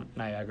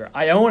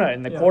Iona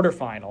in the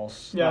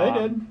quarterfinals. Yeah, they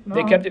did.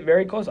 They kept it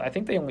very close. I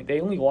think they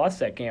only lost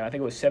that game. I think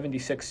it was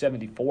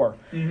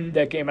 76-74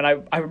 that game. And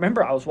I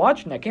remember I was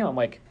watching that game. I'm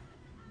like,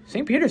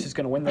 St. Peter's is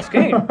going to win this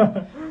game.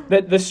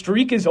 the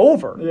streak is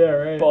over. Yeah,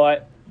 right.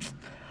 But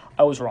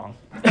I was wrong.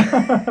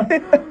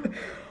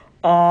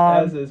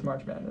 As is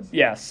March Madness.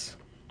 Yes.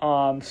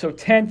 So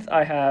 10th,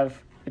 I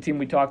have the team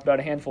we talked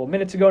about a handful of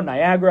minutes ago,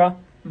 Niagara.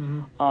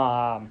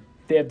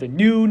 They have the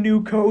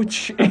new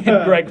coach,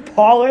 Greg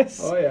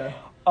Paulus. Oh, yeah.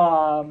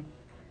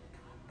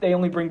 They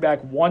only bring back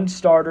one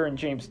starter in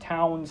James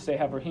Towns. They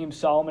have Raheem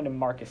Solomon and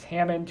Marcus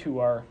Hammond, who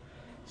are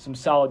some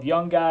solid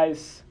young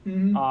guys.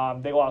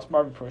 They lost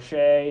Marvin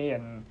Prochet,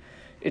 and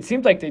it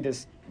seems like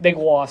they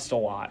lost a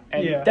lot.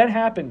 And that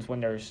happens when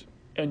there's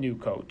a new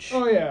coach.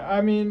 Oh, yeah.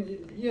 I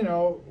mean,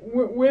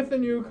 with a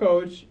new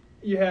coach,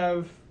 you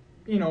have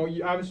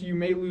obviously you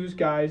may lose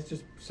guys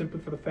just simply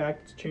for the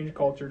fact it's change of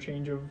culture,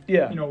 change of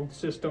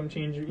system,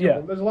 change.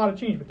 There's a lot of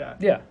change with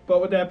that. Yeah.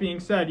 But with that being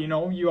said,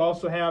 you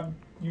also have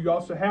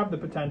the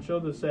potential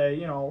to say,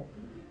 you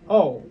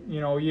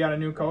got a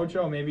new coach.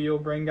 Oh, maybe you'll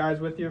bring guys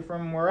with you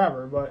from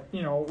wherever. But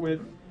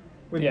with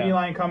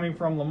Beilein coming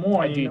from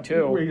Lemoyne,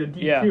 D2, a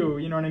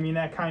D2, you know what I mean.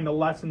 That kind of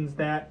lessens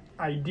that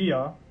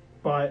idea.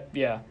 But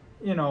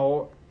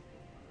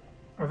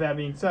with that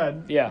being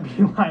said,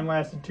 Beilein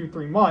lasted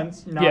 2-3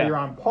 months. Now you're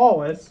on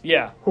Paulus,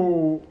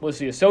 who was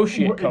the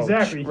associate coach.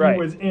 Exactly, right. He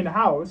was in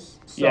house.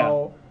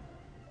 So,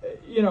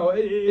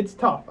 it's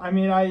tough. I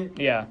mean, I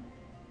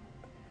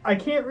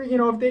can't.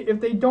 If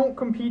they don't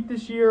compete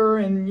this year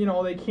and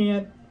they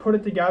can't put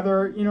it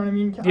together, you know what I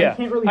mean? I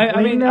can't really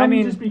blame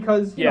them just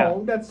because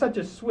that's such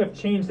a swift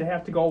change to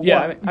have to go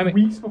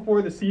weeks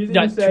before the season.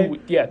 Not to say,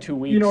 2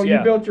 weeks. You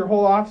built your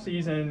whole off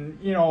season,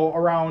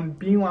 around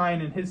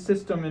Beilein and his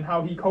system and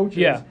how he coaches.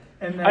 Yeah.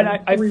 And then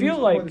I feel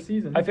like the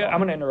season, I'm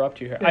going to interrupt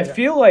you here. Yeah, I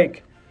feel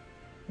like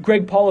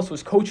Greg Paulus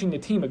was coaching the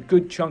team a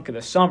good chunk of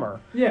the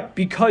summer. Yeah.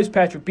 Because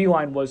Patrick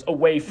Beilein was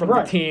away from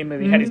the team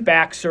and he had his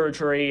back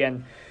surgery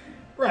and.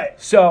 Right.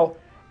 So.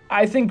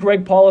 I think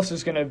Greg Paulus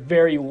is going to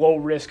very low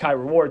risk, high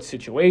reward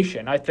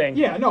situation. I think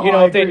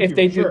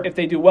if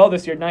they do well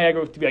this year,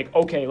 Niagara would be like,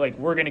 okay, like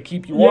we're going to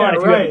keep you on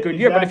if you have a good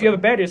year. But if you have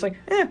a bad year, it's like,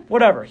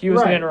 whatever. He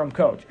was an interim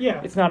coach. Yeah,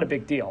 it's not a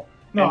big deal.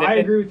 No, I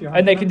agree with you. 100%.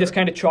 And they can just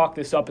kind of chalk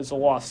this up as a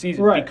lost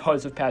season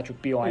because of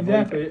Patrick Beilein.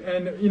 Exactly.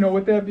 leaving. And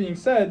with that being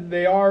said,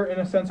 they are in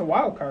a sense a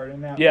wild card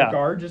in that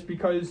regard, just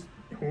because.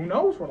 Who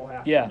knows what'll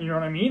happen? Yeah. You know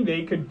what I mean?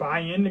 They could buy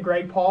into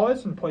Greg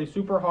Paulus and play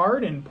super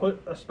hard and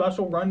put a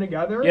special run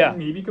together and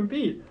maybe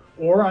compete.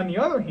 Or on the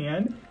other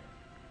hand,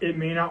 it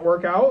may not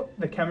work out.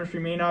 The chemistry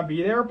may not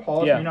be there.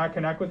 Paulus may not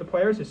connect with the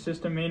players. His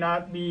system may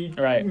not be,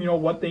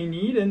 what they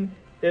need. And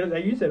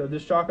like you said, it'll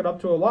just chalk it up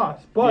to a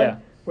loss. But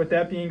with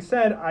that being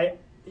said, I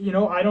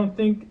don't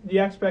think the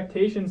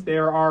expectations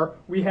there are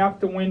we have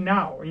to win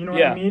now. You know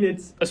what I mean?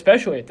 It's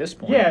especially at this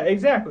point. Yeah,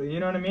 exactly. You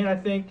know what I mean? I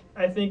think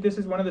this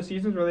is one of the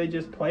seasons where they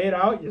just play it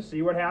out. You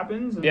see what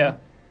happens. And,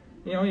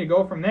 you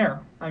go from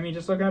there. I mean,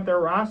 just looking at their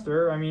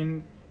roster, I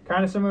mean,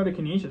 kind of similar to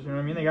Canisius. You know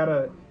what I mean? They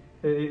got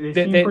They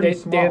seem pretty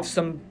small. They have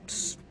some.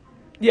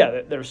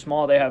 Yeah, they're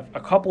small. They have a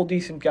couple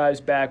decent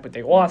guys back, but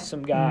they lost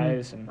some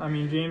guys. And I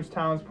mean,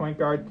 Jamestown's point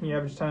guard, he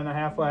averaged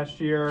 10.5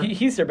 last year.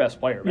 He's their best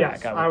player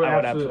back. Yes, I would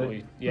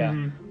absolutely. Yeah.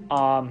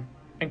 Mm-hmm.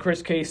 And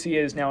Chris Casey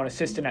is now an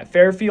assistant at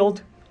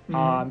Fairfield.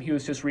 Mm-hmm. He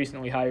was just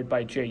recently hired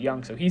by Jay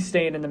Young, so he's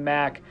staying in the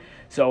MAC.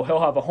 So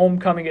he'll have a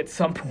homecoming at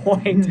some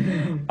point.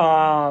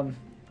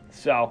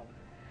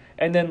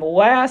 And then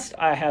last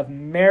I have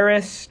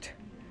Marist,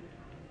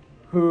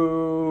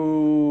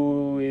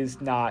 who is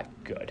not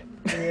good.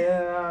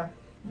 Yeah.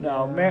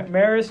 No,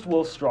 Marist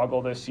will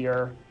struggle this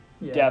year,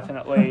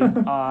 definitely.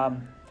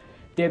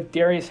 They have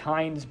Darius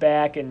Hines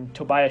back and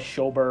Tobias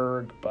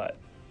Schoberg, but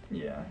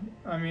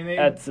I mean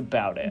that's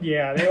about it.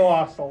 Yeah, they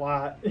lost a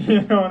lot.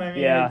 You know what I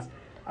mean? Yeah.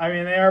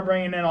 They are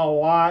bringing in a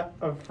lot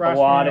of freshmen,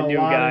 a lot of new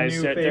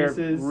guys. New faces.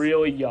 They're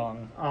really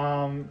young.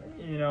 And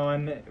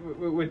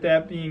with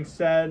that being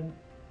said,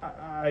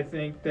 I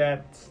think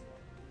that,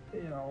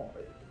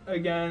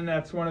 again,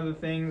 that's one of the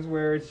things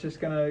where it's just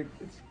gonna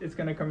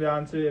come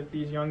down to if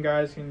these young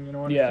guys can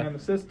understand the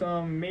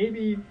system,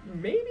 maybe.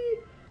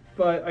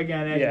 But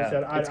again, as you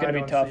said, it's gonna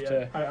be tough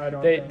to. I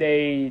don't.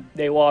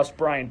 They lost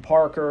Brian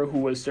Parker, who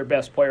was their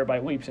best player by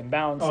leaps and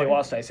bounds. They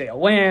lost Isaiah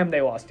Lamb.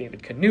 They lost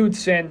David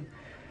Knudsen.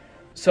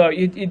 So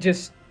you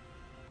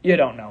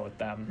don't know with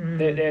them. Mm-hmm.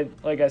 They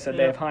like I said,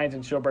 they have Hines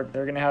and Schoberg.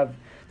 They're gonna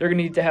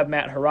need to have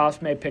Matt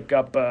Harasme pick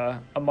up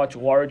a much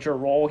larger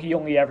role. He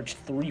only averaged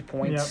 3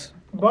 points.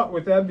 Yep. But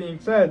with that being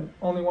said,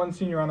 only one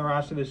senior on the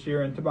roster this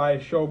year, and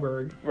Tobias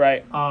Schoberg.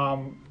 Right.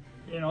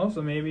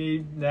 So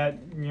maybe that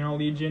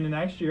leads you into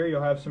next year.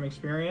 You'll have some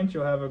experience.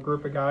 You'll have a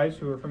group of guys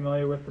who are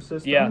familiar with the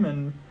system,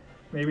 and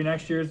maybe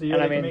next year is the year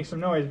they can make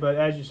some noise. But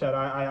as you said,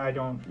 I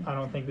don't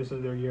think this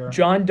is their year.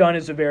 John Dunn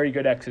is a very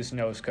good X's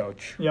and O's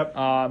coach. Yep.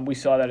 We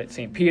saw that at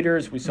St.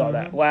 Peter's. We saw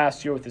that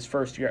last year with his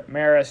first year at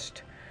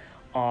Marist.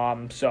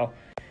 So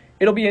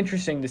it'll be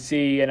interesting to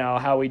see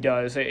how he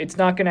does. It's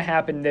not going to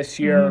happen this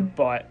year,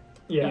 but.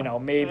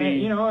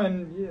 Maybe.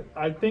 And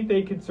I think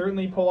they could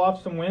certainly pull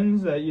off some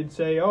wins that you'd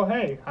say, oh,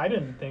 hey, I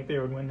didn't think they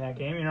would win that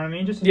game. You know what I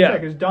mean? Just to check.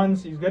 Because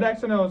Dunn's, he's a good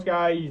X and O's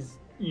guy. He's,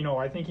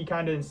 I think he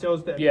kind of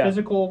instills that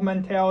physical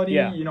mentality,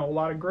 a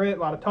lot of grit,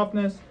 a lot of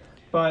toughness.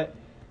 But,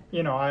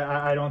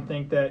 I don't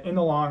think that in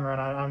the long run,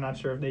 I'm not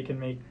sure if they can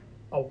make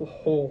a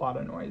whole lot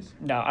of noise.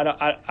 No,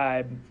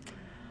 I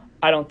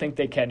don't think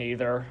they can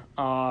either.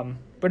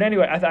 But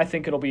anyway, I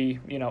think it'll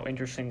be,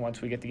 interesting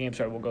once we get the game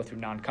started. We'll go through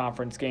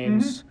non-conference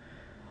games. Mm-hmm.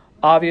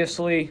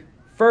 Obviously,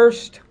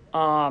 first,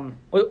 speaking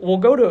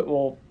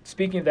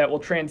of that, we'll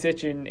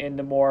transition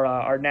into more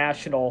our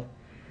national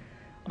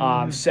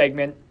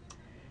segment.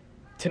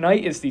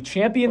 Tonight is the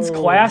Champions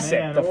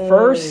Classic, the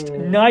first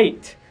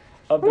night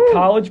of the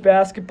college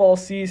basketball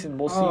season.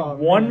 We'll see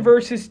 1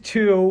 versus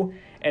 2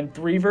 and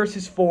 3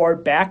 versus 4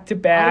 back to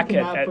back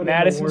cannot at put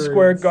Madison into Square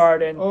words.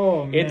 Garden.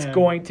 Oh, man. It's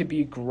going to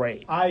be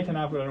great. I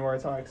cannot put into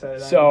words how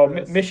excited I So am for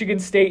this. Michigan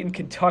State and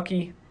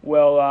Kentucky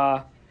will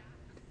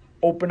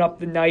open up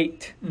the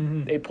night.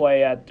 Mhm. They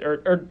play at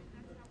or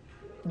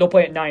they'll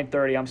play at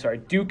 9:30. I'm sorry.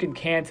 Duke and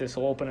Kansas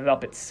will open it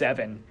up at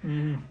 7.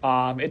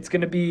 It's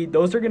going to be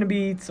those are going to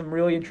be some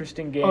really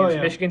interesting games. Oh,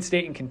 yeah. Michigan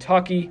State and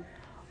Kentucky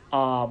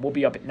will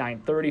be up at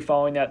 9:30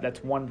 following that.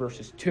 That's 1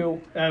 versus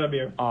 2. That'll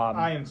be.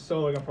 I am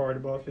so looking forward to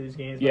both of these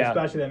games, but Yeah.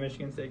 especially that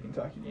Michigan State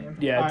Kentucky game.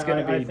 Yeah, it's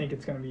gonna be- I think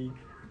it's going to be.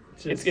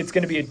 It's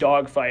going to be a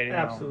dogfight. You know.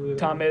 Absolutely.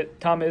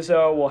 Tom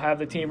Izzo will have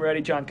the team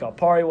ready. John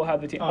Calipari will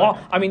have the team. Oh.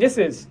 I mean, this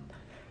is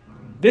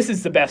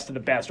the best of the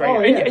best right Oh,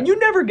 here. yeah. And you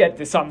never get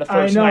this on the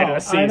first night of a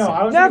season. I know.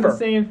 I was never.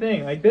 thinking the same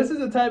thing. Like, this is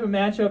the type of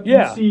matchup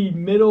Yeah. you see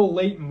middle,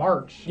 late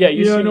March. Yeah,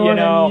 you see, know you what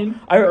know, I mean?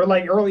 I- Or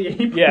like early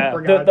April. Yeah,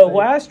 for the God's sake.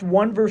 last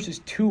 1 versus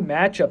 2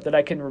 matchup that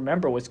I can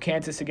remember was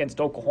Kansas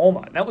against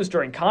Oklahoma, and that was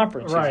during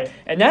conferences. Right.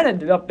 And that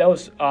ended up that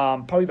was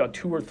probably about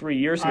 2 or 3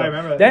 years ago. I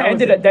remember that. That That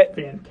ended was up that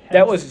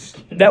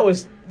fantastic. that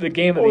was the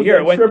game of What the was year.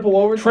 that, It went triple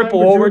overtime? Triple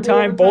Quadruple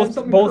overtime.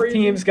 something Both crazy?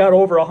 teams got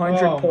over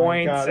 100 Oh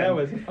points. my God, and- that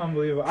was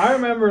unbelievable. I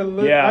remember.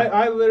 Yeah.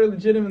 I literally,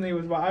 legitimately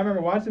was. I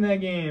remember watching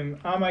that game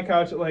on my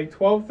couch at like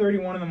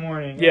 12:31 in the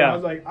morning. And Yeah. I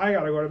was like, I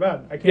gotta go to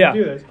bed. I can't Yeah.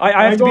 do this.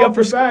 I have to go be up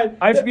for bed.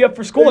 I have to be up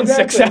for school in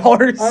 6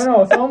 hours. I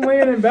know. So I'm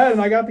laying in bed and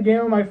I got the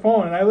game on my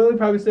phone and I literally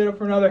probably stayed up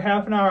for another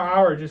half an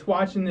hour just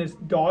watching this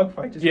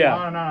dogfight just Yeah.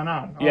 go on and on and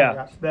on. Oh Yeah. my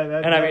gosh. That,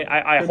 And I mean,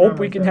 I good hope we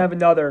memories can there. have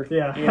another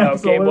Yeah, game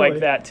absolutely. like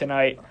that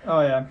tonight.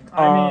 Oh yeah.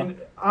 I mean,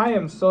 I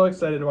am so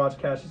excited to watch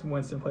Cassius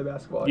Winston play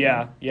basketball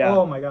again. Yeah, yeah.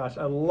 Oh my gosh,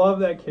 I love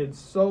that kid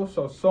so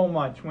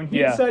much. When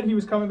he Yeah. said he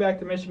was coming back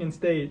to Michigan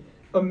State,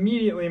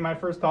 immediately my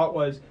first thought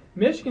was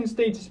Michigan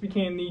State just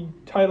became the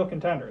title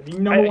contender, the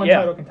number one yeah,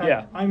 title contender.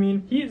 yeah. I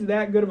mean, he is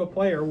that good of a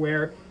player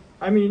where,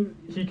 I mean,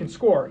 he can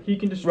score, he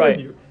can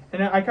distribute.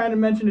 And I kind of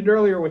mentioned it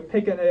earlier with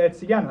Pickett at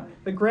Siena,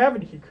 the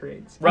gravity he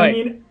creates. Right. I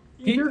mean,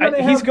 He's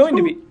have going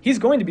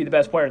to be the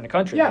best player in the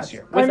country this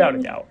year, without a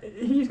doubt.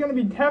 He's going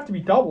to have to be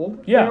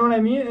doubled. Yeah. You know what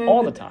I mean? And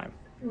All the time.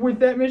 with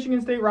that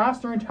Michigan State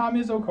roster and Tom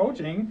Izzo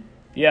coaching,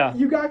 Yeah.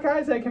 you got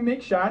guys that can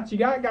make shots. You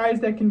got guys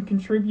that can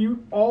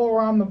contribute all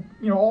around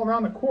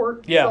the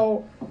court. Yeah.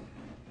 So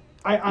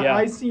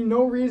I see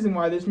no reason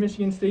why this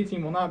Michigan State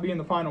team will not be in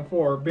the Final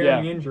Four,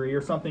 barring injury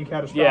or something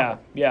catastrophic.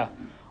 Yeah.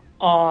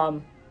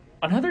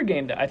 Another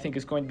game that I think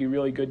is going to be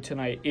really good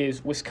tonight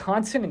is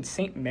Wisconsin and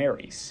St.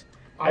 Mary's.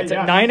 It's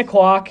at 9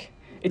 o'clock.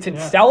 It's in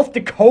South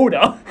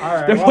Dakota. All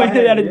right, They're well, playing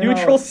it at a hey,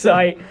 neutral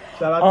site.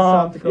 Shout out to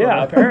South Dakota.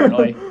 Yeah,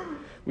 apparently.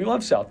 We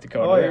love South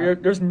Dakota. Oh, yeah.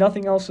 There's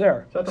nothing else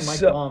there. Shout out to Mike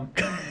Daum.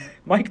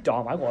 Mike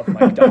Daum. I love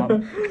Mike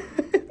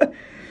Daum.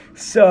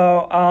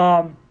 So,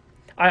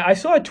 I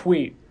saw a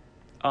tweet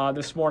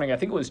this morning. I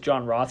think it was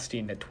John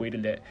Rothstein that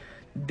tweeted it.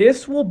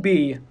 This will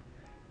be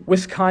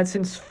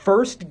Wisconsin's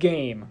first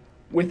game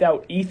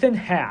without Ethan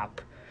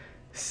Happ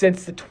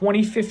since the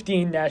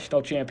 2015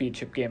 national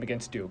championship game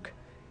against Duke.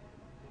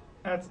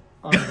 That's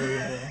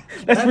unbelievable.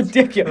 That's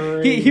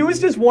ridiculous. He was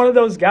just one of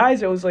those guys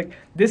that was like,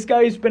 this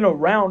guy's been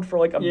around for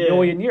like a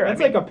million years.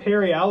 That's like a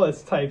Perry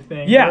Ellis type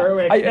thing. Yeah, where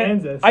at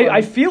Kansas.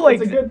 I feel like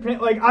it's a good.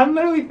 Like I'm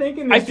literally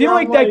thinking. This I feel year,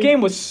 like that game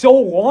was so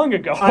long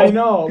ago. I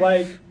know,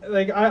 I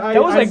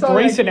That was I like saw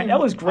Grayson. game. That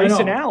was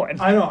Grayson I know,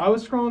 Allen. I know. I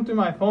was scrolling through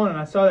my phone and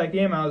I saw that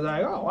game. And I was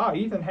like, oh wow,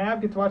 Ethan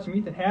Happ. Get to watch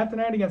Ethan Happ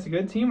tonight against a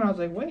good team. And I was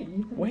like,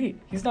 wait,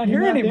 he's not he's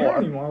here not anymore. there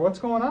anymore. What's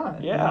going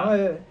on? Yeah. You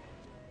know,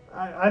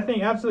 I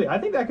think absolutely. I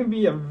think that could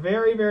be a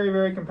very, very,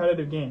 very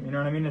competitive game. You know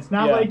what I mean? It's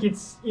not like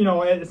it's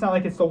it's not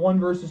like it's the 1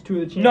 versus 2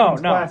 of the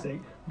Champions Classic.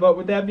 But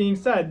with that being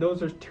said,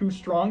 those are two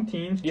strong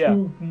teams,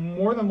 two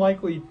more than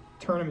likely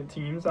tournament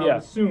teams. I would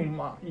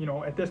assume,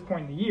 at this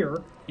point in the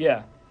year.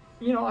 Yeah.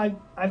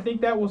 I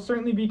think that will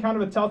certainly be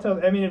kind of a telltale.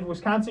 I mean, if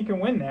Wisconsin can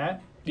win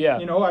that,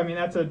 I mean,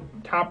 that's a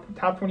top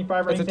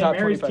 25 ranked St.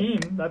 Mary's team.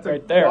 That's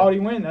right a there. quality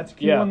win. That's a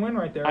Q1 win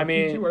right there. I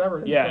mean, Q2,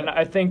 whatever. Yeah, and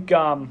I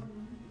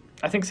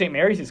think St.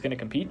 Mary's is going to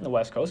compete in the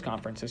West Coast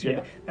Conference this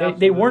year. Yeah,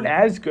 they weren't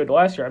as good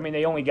last year. I mean,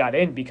 they only got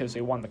in because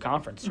they won the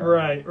conference.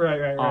 Right.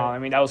 I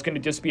mean, that was going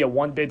to just be a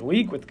one-bid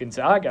league with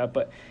Gonzaga,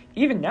 but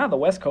even now the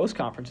West Coast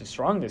Conference is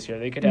strong this year.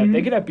 They could have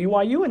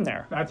BYU in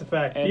there. That's a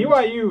fact. And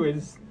BYU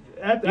is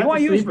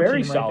BYU is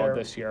very team solid right there.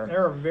 this year.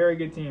 They're a very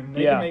good team.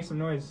 They can make some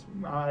noise.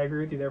 I agree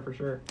with you there for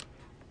sure.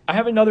 I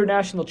have another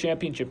national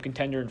championship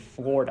contender in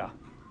Florida.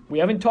 We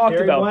haven't talked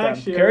about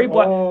them. Kerry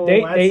Black. Oh,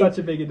 that's such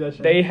a big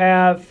addition. They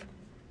have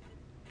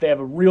a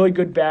really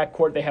good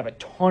backcourt. They have a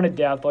ton of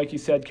depth, like you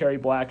said, Kerry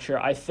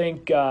Blackshear. I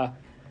think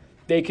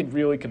they could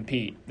really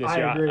compete this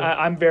year. Agree.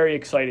 I'm very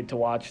excited to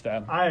watch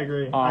them. I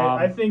agree.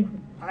 I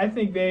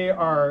think they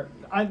are.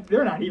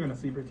 They're not even a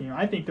sleeper team.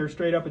 I think they're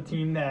straight up a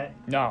team that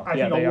I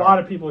think a lot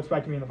of people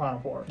expect to be in the Final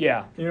Four.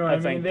 Yeah, you know what I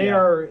mean. They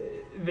are.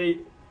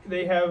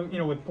 They have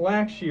with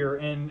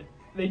Blackshear and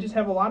they just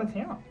have a lot of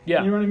talent.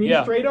 Yeah, you know what I mean.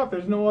 Yeah. Straight up,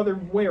 there's no other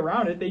way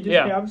around it. They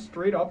just have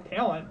straight up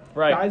talent.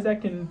 Right. Guys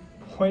that can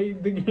play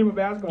the game of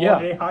basketball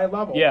at a high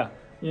level. Yeah.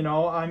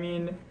 I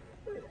mean,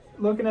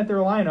 looking at their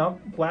lineup,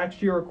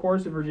 Blackshear, of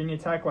course, at Virginia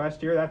Tech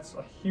last year. That's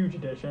a huge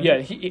addition. Yeah,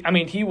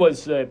 he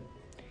was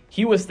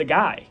the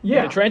guy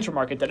in the transfer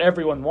market that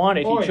everyone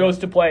wanted. He chose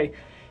to play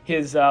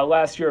his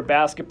last year of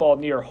basketball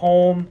near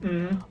home.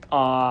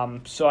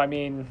 Mm-hmm. So I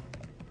mean,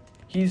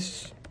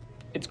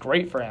 it's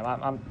great for him.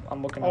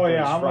 I'm looking. Oh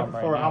yeah,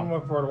 I'm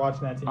looking forward to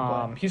watching that team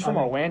play. He's from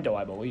Orlando,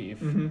 I believe.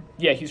 Mm-hmm.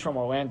 Yeah, he's from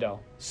Orlando.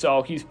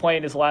 So he's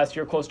playing his last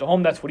year close to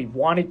home. That's what he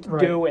wanted to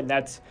do, and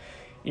that's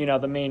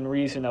the main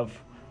reason of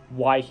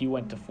why he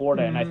went to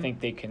Florida. Mm-hmm. And I think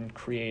they can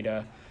create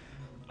a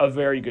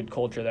very good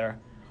culture there.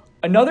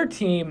 Another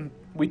team,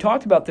 we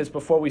talked about this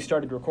before we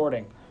started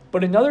recording,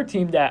 but another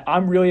team that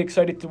I'm really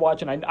excited to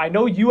watch, and I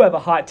know you have a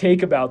hot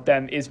take about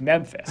them, is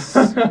Memphis.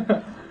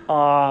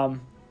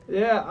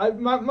 Yeah,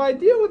 my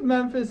deal with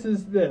Memphis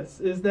is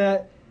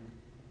that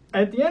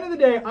at the end of the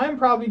day, I'm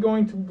probably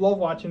going to love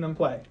watching them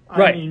play.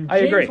 Right, I mean, I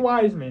agree. James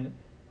Wiseman,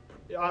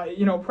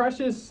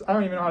 Precious, I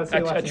don't even know how to say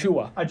it last name.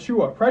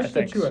 Achua. Precious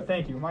Achua,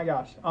 thank you, my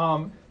gosh.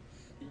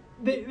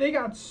 They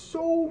got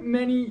so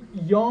many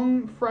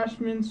young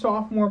freshman,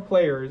 sophomore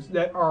players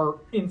that are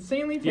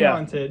insanely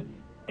talented,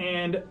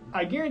 and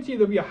I guarantee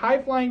they'll be a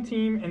high-flying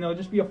team, and they'll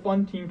just be a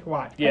fun team to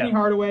watch. Yeah.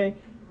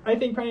 I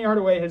think Penny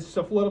Hardaway has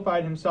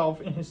solidified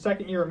himself in his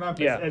second year at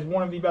Memphis as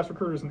one of the best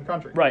recruiters in the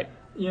country. Right.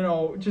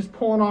 Just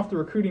pulling off the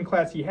recruiting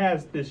class he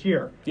has this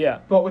year. Yeah.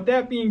 But with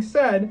that being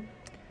said,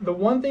 the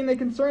one thing that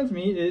concerns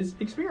me is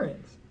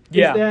experience.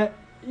 Yeah. Is that,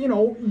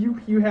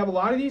 you have a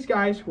lot of these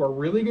guys who are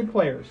really good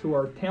players, who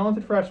are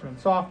talented freshmen,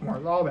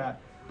 sophomores, all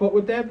that. But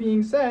with that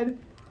being said,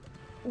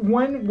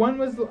 when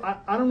was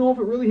I don't know if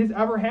it really has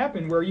ever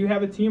happened where you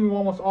have a team of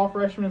almost all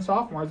freshmen and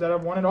sophomores that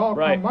have won it all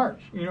come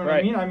March. You know what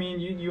I mean? I mean,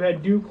 you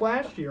had Duke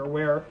last year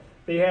where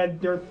they had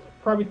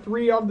probably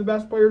three of the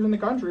best players in the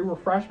country were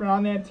freshmen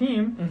on that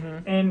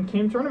team, and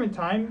came tournament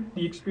time,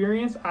 the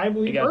experience I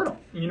believe hurt them.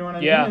 You know what I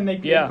mean? And they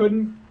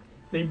couldn't.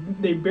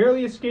 They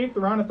barely escaped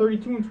the round of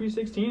 32 in Sweet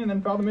 16 and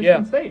then fell to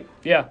Michigan State.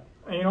 Yeah.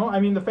 I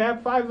mean, the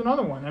Fab Five is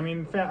another one. I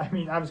mean,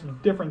 obviously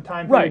different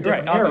time period,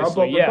 different era,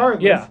 but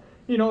regardless,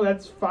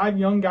 that's 5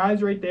 young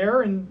guys right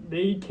there, and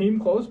they came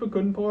close but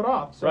couldn't pull it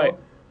off. So,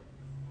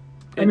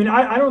 I mean,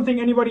 I don't think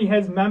anybody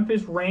has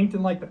Memphis ranked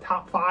in like the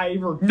top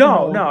 5 or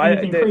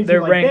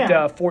they're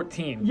ranked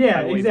 14.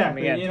 Yeah,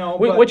 exactly.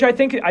 Which I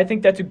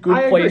think that's a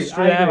good place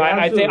for them.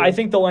 I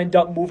think they'll end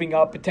up moving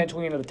up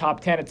potentially into the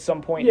top 10 at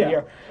some point in the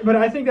year. But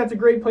I think that's a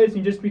great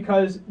placing just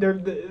because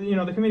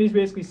the committee's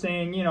basically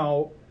saying,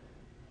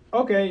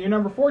 okay, you're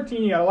number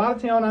 14, you got a lot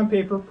of talent on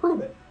paper, prove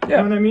it. You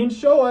know what I mean?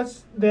 Show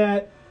us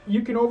that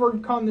you can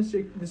overcome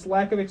this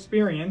lack of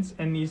experience,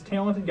 and these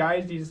talented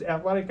guys, these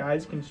athletic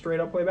guys, can straight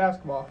up play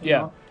basketball. You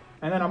know?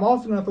 And then I'm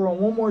also going to throw in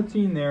one more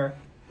team there,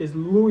 is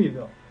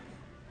Louisville.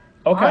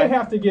 Okay. I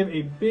have to give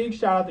a big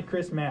shout out to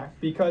Chris Mack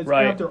because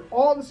after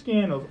all the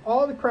scandals,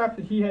 all the crap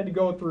that he had to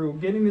go through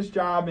getting this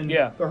job and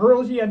the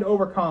hurdles he had to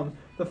overcome,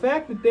 the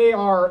fact that they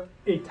are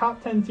a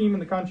top 10 team in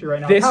the country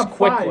right now,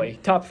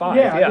 top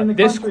five,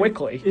 this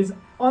quickly is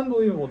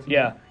unbelievable to me.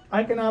 Yeah.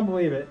 I cannot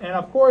believe it. And,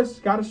 of course,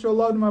 got to show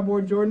love to my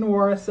boy Jordan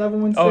Nwora,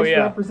 716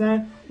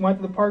 represent. Went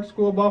to the Park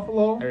School of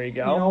Buffalo. There you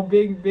go.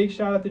 Big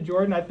shout out to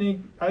Jordan. I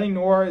think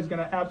Nwora is going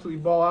to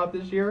absolutely ball out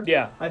this year.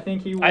 Yeah. I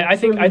think he will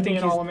be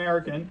an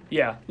All-American.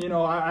 Yeah.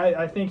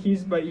 I think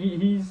he's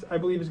I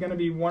believe is going to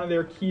be one of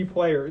their key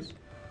players.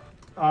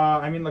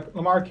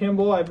 Lamar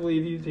Kimball, I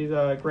believe he's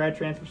a grad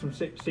transfer from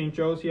St.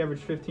 Joe's. He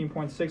averaged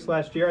 15.6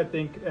 last year, I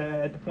think,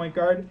 at the point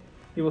guard.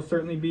 He will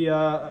certainly be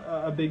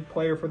a big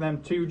player for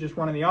them, too, just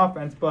running the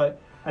offense.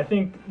 But I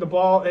think the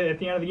ball, at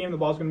the end of the game, the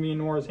ball's going to be in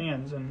Nwora's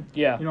hands. And,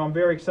 I'm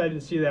very excited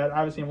to see that.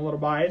 Obviously, I'm a little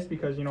biased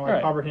because,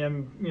 I covered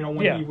him,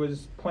 when he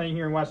was playing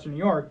here in Western New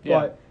York.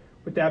 Yeah. But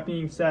with that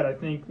being said, I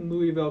think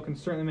Louisville can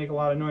certainly make a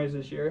lot of noise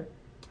this year.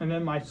 And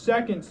then my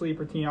second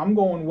sleeper team, I'm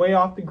going way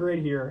off the grid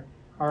here,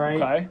 all right?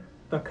 Okay.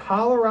 The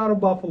Colorado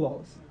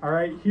Buffaloes. All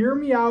right, hear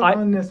me out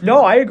on this.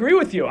 No, I agree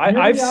with you.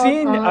 I've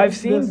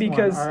seen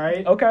because. One, all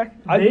right? Okay,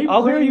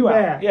 I'll hear you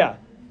out. Yeah.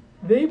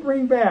 They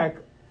bring back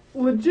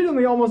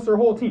legitimately almost their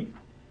whole team.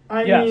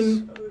 I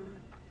mean,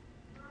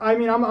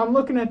 I'm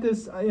looking at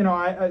this. I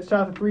shout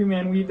out to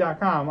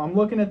 3manweave.com. I'm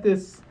looking at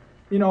this.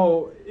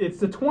 It's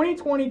the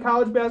 2020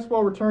 college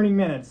basketball returning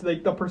minutes.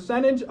 Like the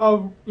percentage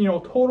of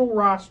total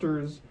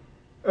rosters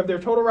of their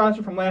total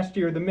roster from last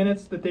year, the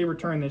minutes that they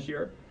returned this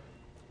year.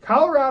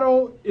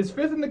 Colorado is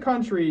 5th in the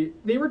country.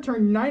 They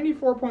returned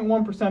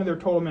 94.1% of their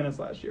total minutes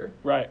last year.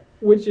 Right.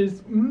 Which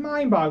is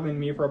mind-boggling to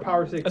me for a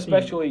Power 6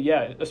 especially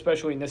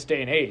in this day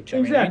and age.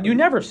 Exactly. I mean, you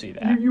never see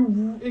that.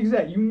 You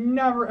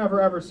never,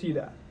 ever see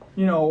that.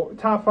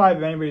 Top 5,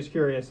 if anybody's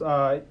curious.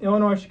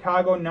 Illinois,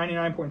 Chicago,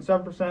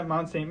 99.7%.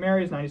 Mount St.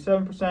 Mary's,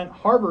 97%.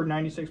 Harvard,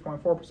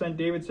 96.4%.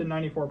 Davidson,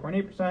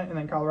 94.8%. And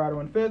then Colorado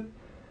in 5th.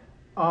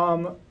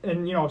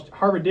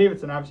 Harvard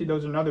Davidson, obviously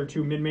those are another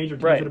 2 mid-major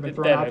teams that have been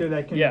thrown out there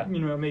that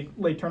can make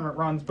late tournament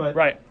runs. But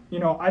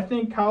I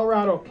think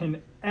Colorado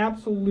can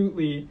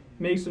absolutely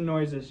make some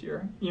noise this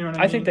year. You know what I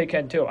mean? I think they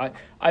can too.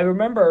 I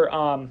remember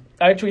I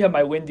actually have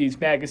my Wendy's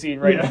magazine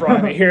right in front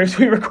of me here as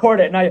we record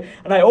it,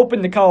 and I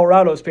opened the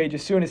Colorado's page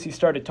as soon as he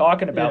started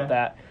talking about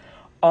that.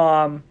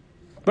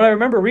 But I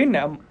remember reading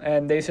them,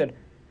 and they said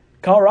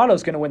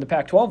Colorado's going to win the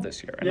Pac-12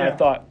 this year, and I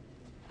thought,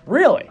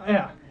 really?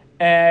 Yeah.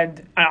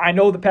 And I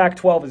know the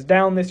Pac-12 is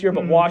down this year,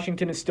 but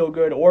Washington is still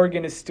good.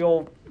 Oregon is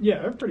still... Yeah,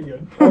 they're pretty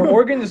good.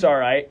 Oregon is all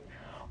right.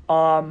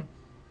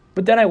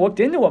 But then I looked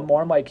into them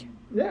more. I'm like,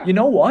 you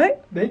know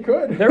what? They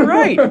could. They're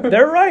right.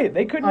 They're right.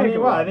 They could make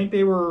it. I think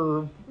they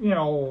were, I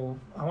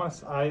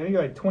think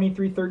like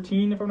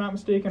 23-13, if I'm not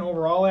mistaken,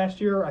 overall last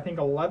year. I think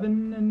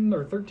 11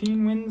 or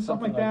 13 wins,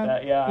 something like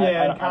that.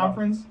 Yeah, in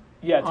conference.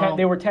 Yeah,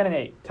 they were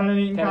 10-8.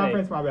 10-8 in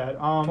conference, my bad.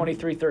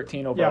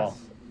 23-13 overall.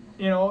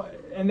 Yes.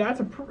 And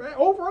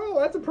overall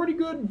that's a pretty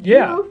good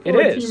year for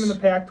a team in the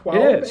Pac-12.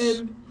 It is.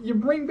 And you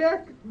bring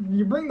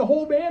the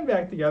whole band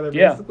back together,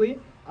 basically. Yeah.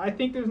 I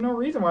think there's no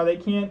reason why they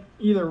can't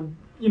either,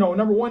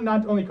 number one,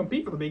 not only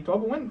compete for the Big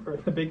 12, but win for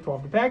the Big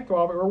 12, the Pac-12,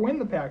 or win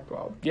the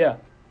Pac-12. Yeah.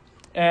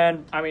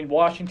 And,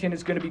 Washington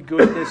is going to be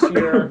good this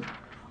year.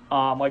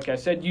 Like I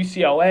said,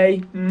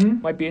 UCLA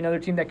might be another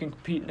team that can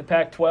compete in the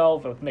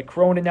Pac-12 with Mick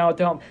Cronin now at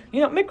the helm.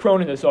 Mick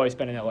Cronin has always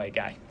been an LA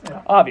guy,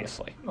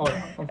 obviously. Oh,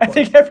 yeah, of course. I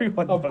think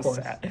everyone knows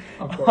that.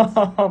 Of course.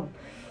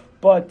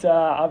 But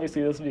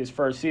obviously this will be his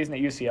first season at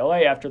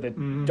UCLA after the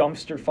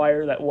dumpster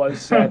fire that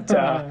was at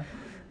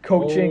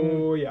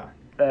coaching,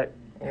 that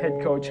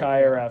head coach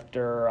hire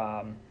after,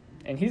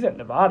 and he's at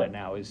Nevada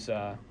now, is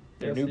their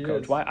new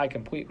coach. Why I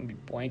completely be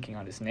blanking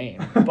on his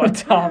name,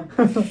 but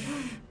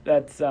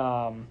that's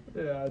yeah,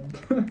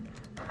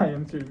 I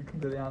am too, to be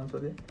completely honest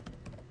with you.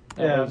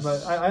 Yeah,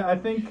 but I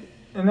think,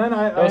 and then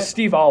that was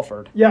Steve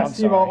Alford. Yeah,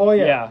 Steve Alford. Oh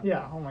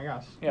yeah. Oh my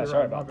gosh. Yeah,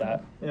 sorry about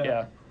that.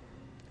 Yeah.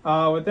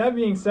 With that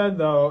being said,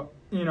 though,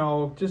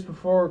 just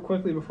before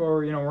we're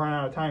running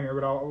out of time here,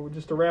 but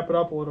just to wrap it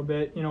up a little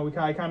bit,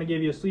 I kind of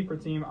gave you a sleeper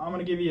team. I'm going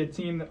to give you a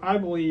team that I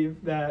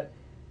believe that,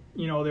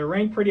 they're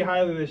ranked pretty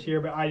highly this year,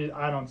 but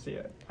I don't see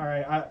it. All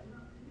right,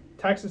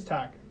 Texas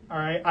Tech. All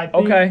right, I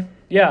think. Okay.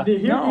 Yeah.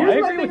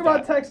 Here's my thing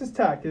about Texas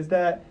Tech is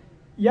that,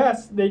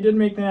 yes, they did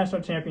make the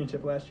national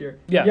championship last year.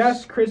 Yes.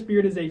 Yes, Chris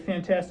Beard is a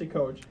fantastic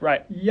coach.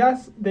 Right.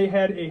 Yes, they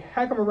had a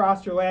heck of a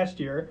roster last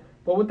year.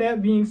 But with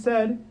that being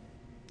said,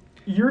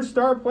 your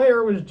star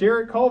player was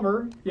Jarrett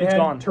Culver. You had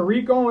gone.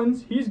 Tariq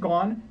Owens, he's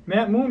gone.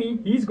 Matt Mooney,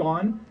 he's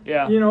gone.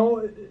 Yeah.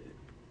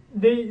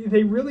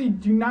 They really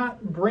do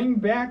not bring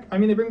back.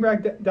 They bring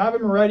back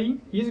David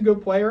Moretti. He's a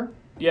good player.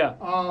 Yeah.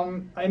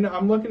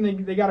 I'm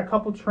looking. They got a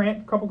couple just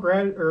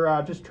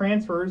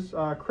transfers.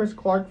 Chris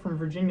Clark from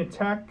Virginia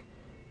Tech,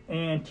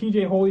 and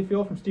T.J.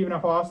 Holyfield from Stephen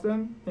F.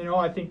 Austin.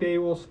 I think they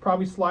will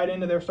probably slide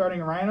into their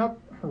starting lineup.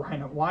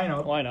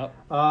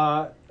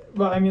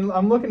 But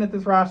I'm looking at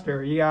this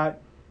roster. You got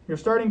your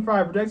starting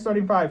five, projected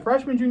starting five: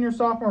 freshman, junior,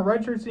 sophomore,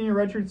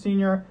 redshirt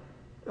senior.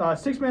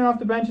 6 man off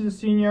the bench is a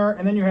senior,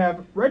 and then you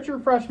have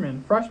redshirt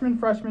freshman.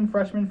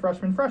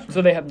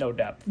 So they have no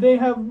depth. They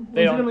have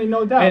legitimately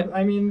no depth.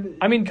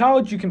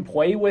 College you can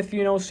play with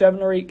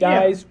 7 or 8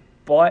 guys,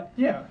 but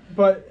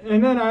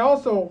and then I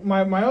also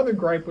my other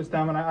gripe was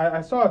them, and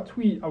I saw a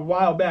tweet a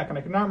while back, and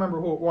I cannot remember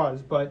who it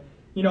was, but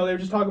they were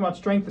just talking about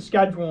strength of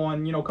schedule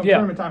and come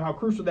tournament time, how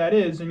crucial that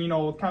is, and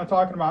kind of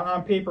talking about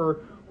on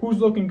paper who's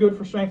looking good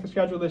for strength of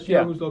schedule this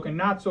year, who's looking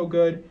not so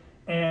good.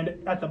 And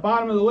at the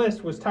bottom of the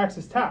list was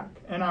Texas Tech.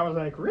 And I was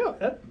like, really?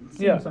 That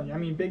seems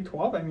something. Big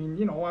 12,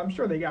 I'm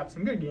sure they got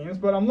some good games,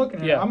 but I'm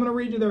looking at it. I'm going to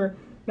read you their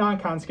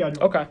non-con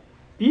schedule. Okay.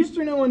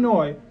 Eastern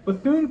Illinois,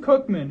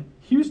 Bethune-Cookman,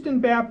 Houston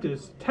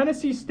Baptist,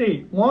 Tennessee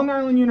State, Long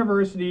Island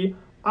University,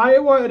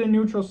 Iowa at a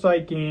neutral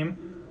site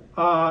game.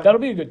 That'll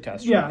be a good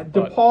test. Yeah,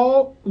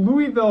 DePaul,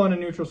 Louisville in a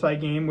neutral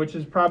site game, which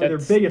is probably their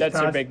biggest test. That's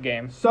their big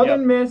game.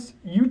 Southern Miss,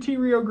 UT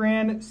Rio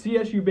Grande,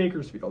 CSU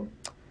Bakersfield.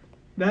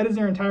 That is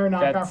their entire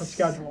non-conference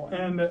schedule.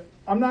 And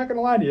I'm not going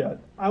to lie to you.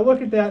 I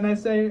look at that and I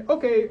say,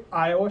 okay,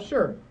 Iowa,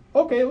 sure.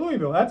 Okay,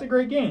 Louisville, that's a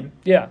great game.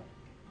 Yeah.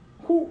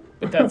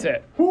 But that's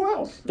it. Who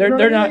else?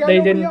 They're not. They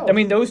didn't.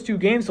 Else. Those 2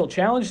 games will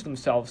challenge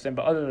themselves in.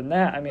 But other than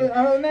that,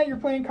 Other than that, you're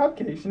playing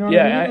cupcakes. What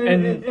I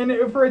mean?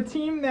 And for a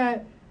team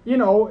that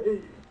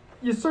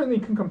you certainly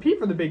can compete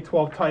for the Big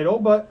 12 title,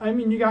 but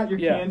you got your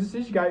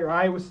Kansases, you got your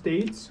Iowa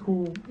States,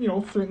 who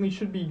certainly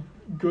should be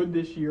good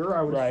this year,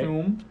 I would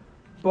assume.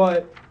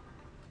 But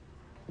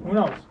who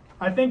knows?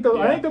 I think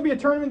they'll be a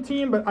tournament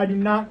team, but I do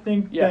not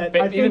think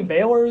that. Even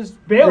Baylor's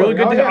really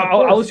good.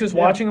 I was just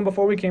watching them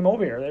before we came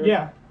over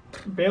here.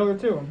 Baylor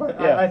too.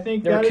 But I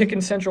think they were kicking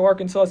Central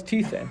Arkansas's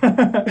teeth in.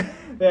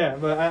 Yeah,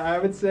 but I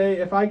would say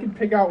if I could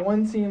pick out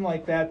one team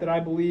like that I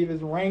believe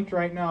is ranked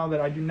right now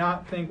that I do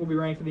not think will be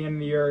ranked at the end of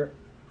the year,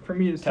 for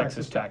me it's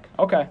Texas Tech.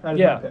 Okay.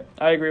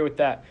 I agree with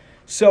that.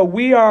 So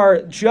we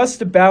are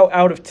just about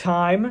out of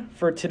time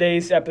for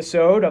today's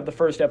episode of the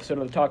first episode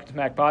of the Talking to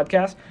Mac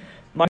podcast.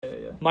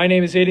 My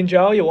name is Aiden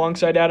Jolly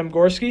alongside Adam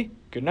Gorski.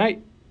 Good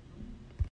night.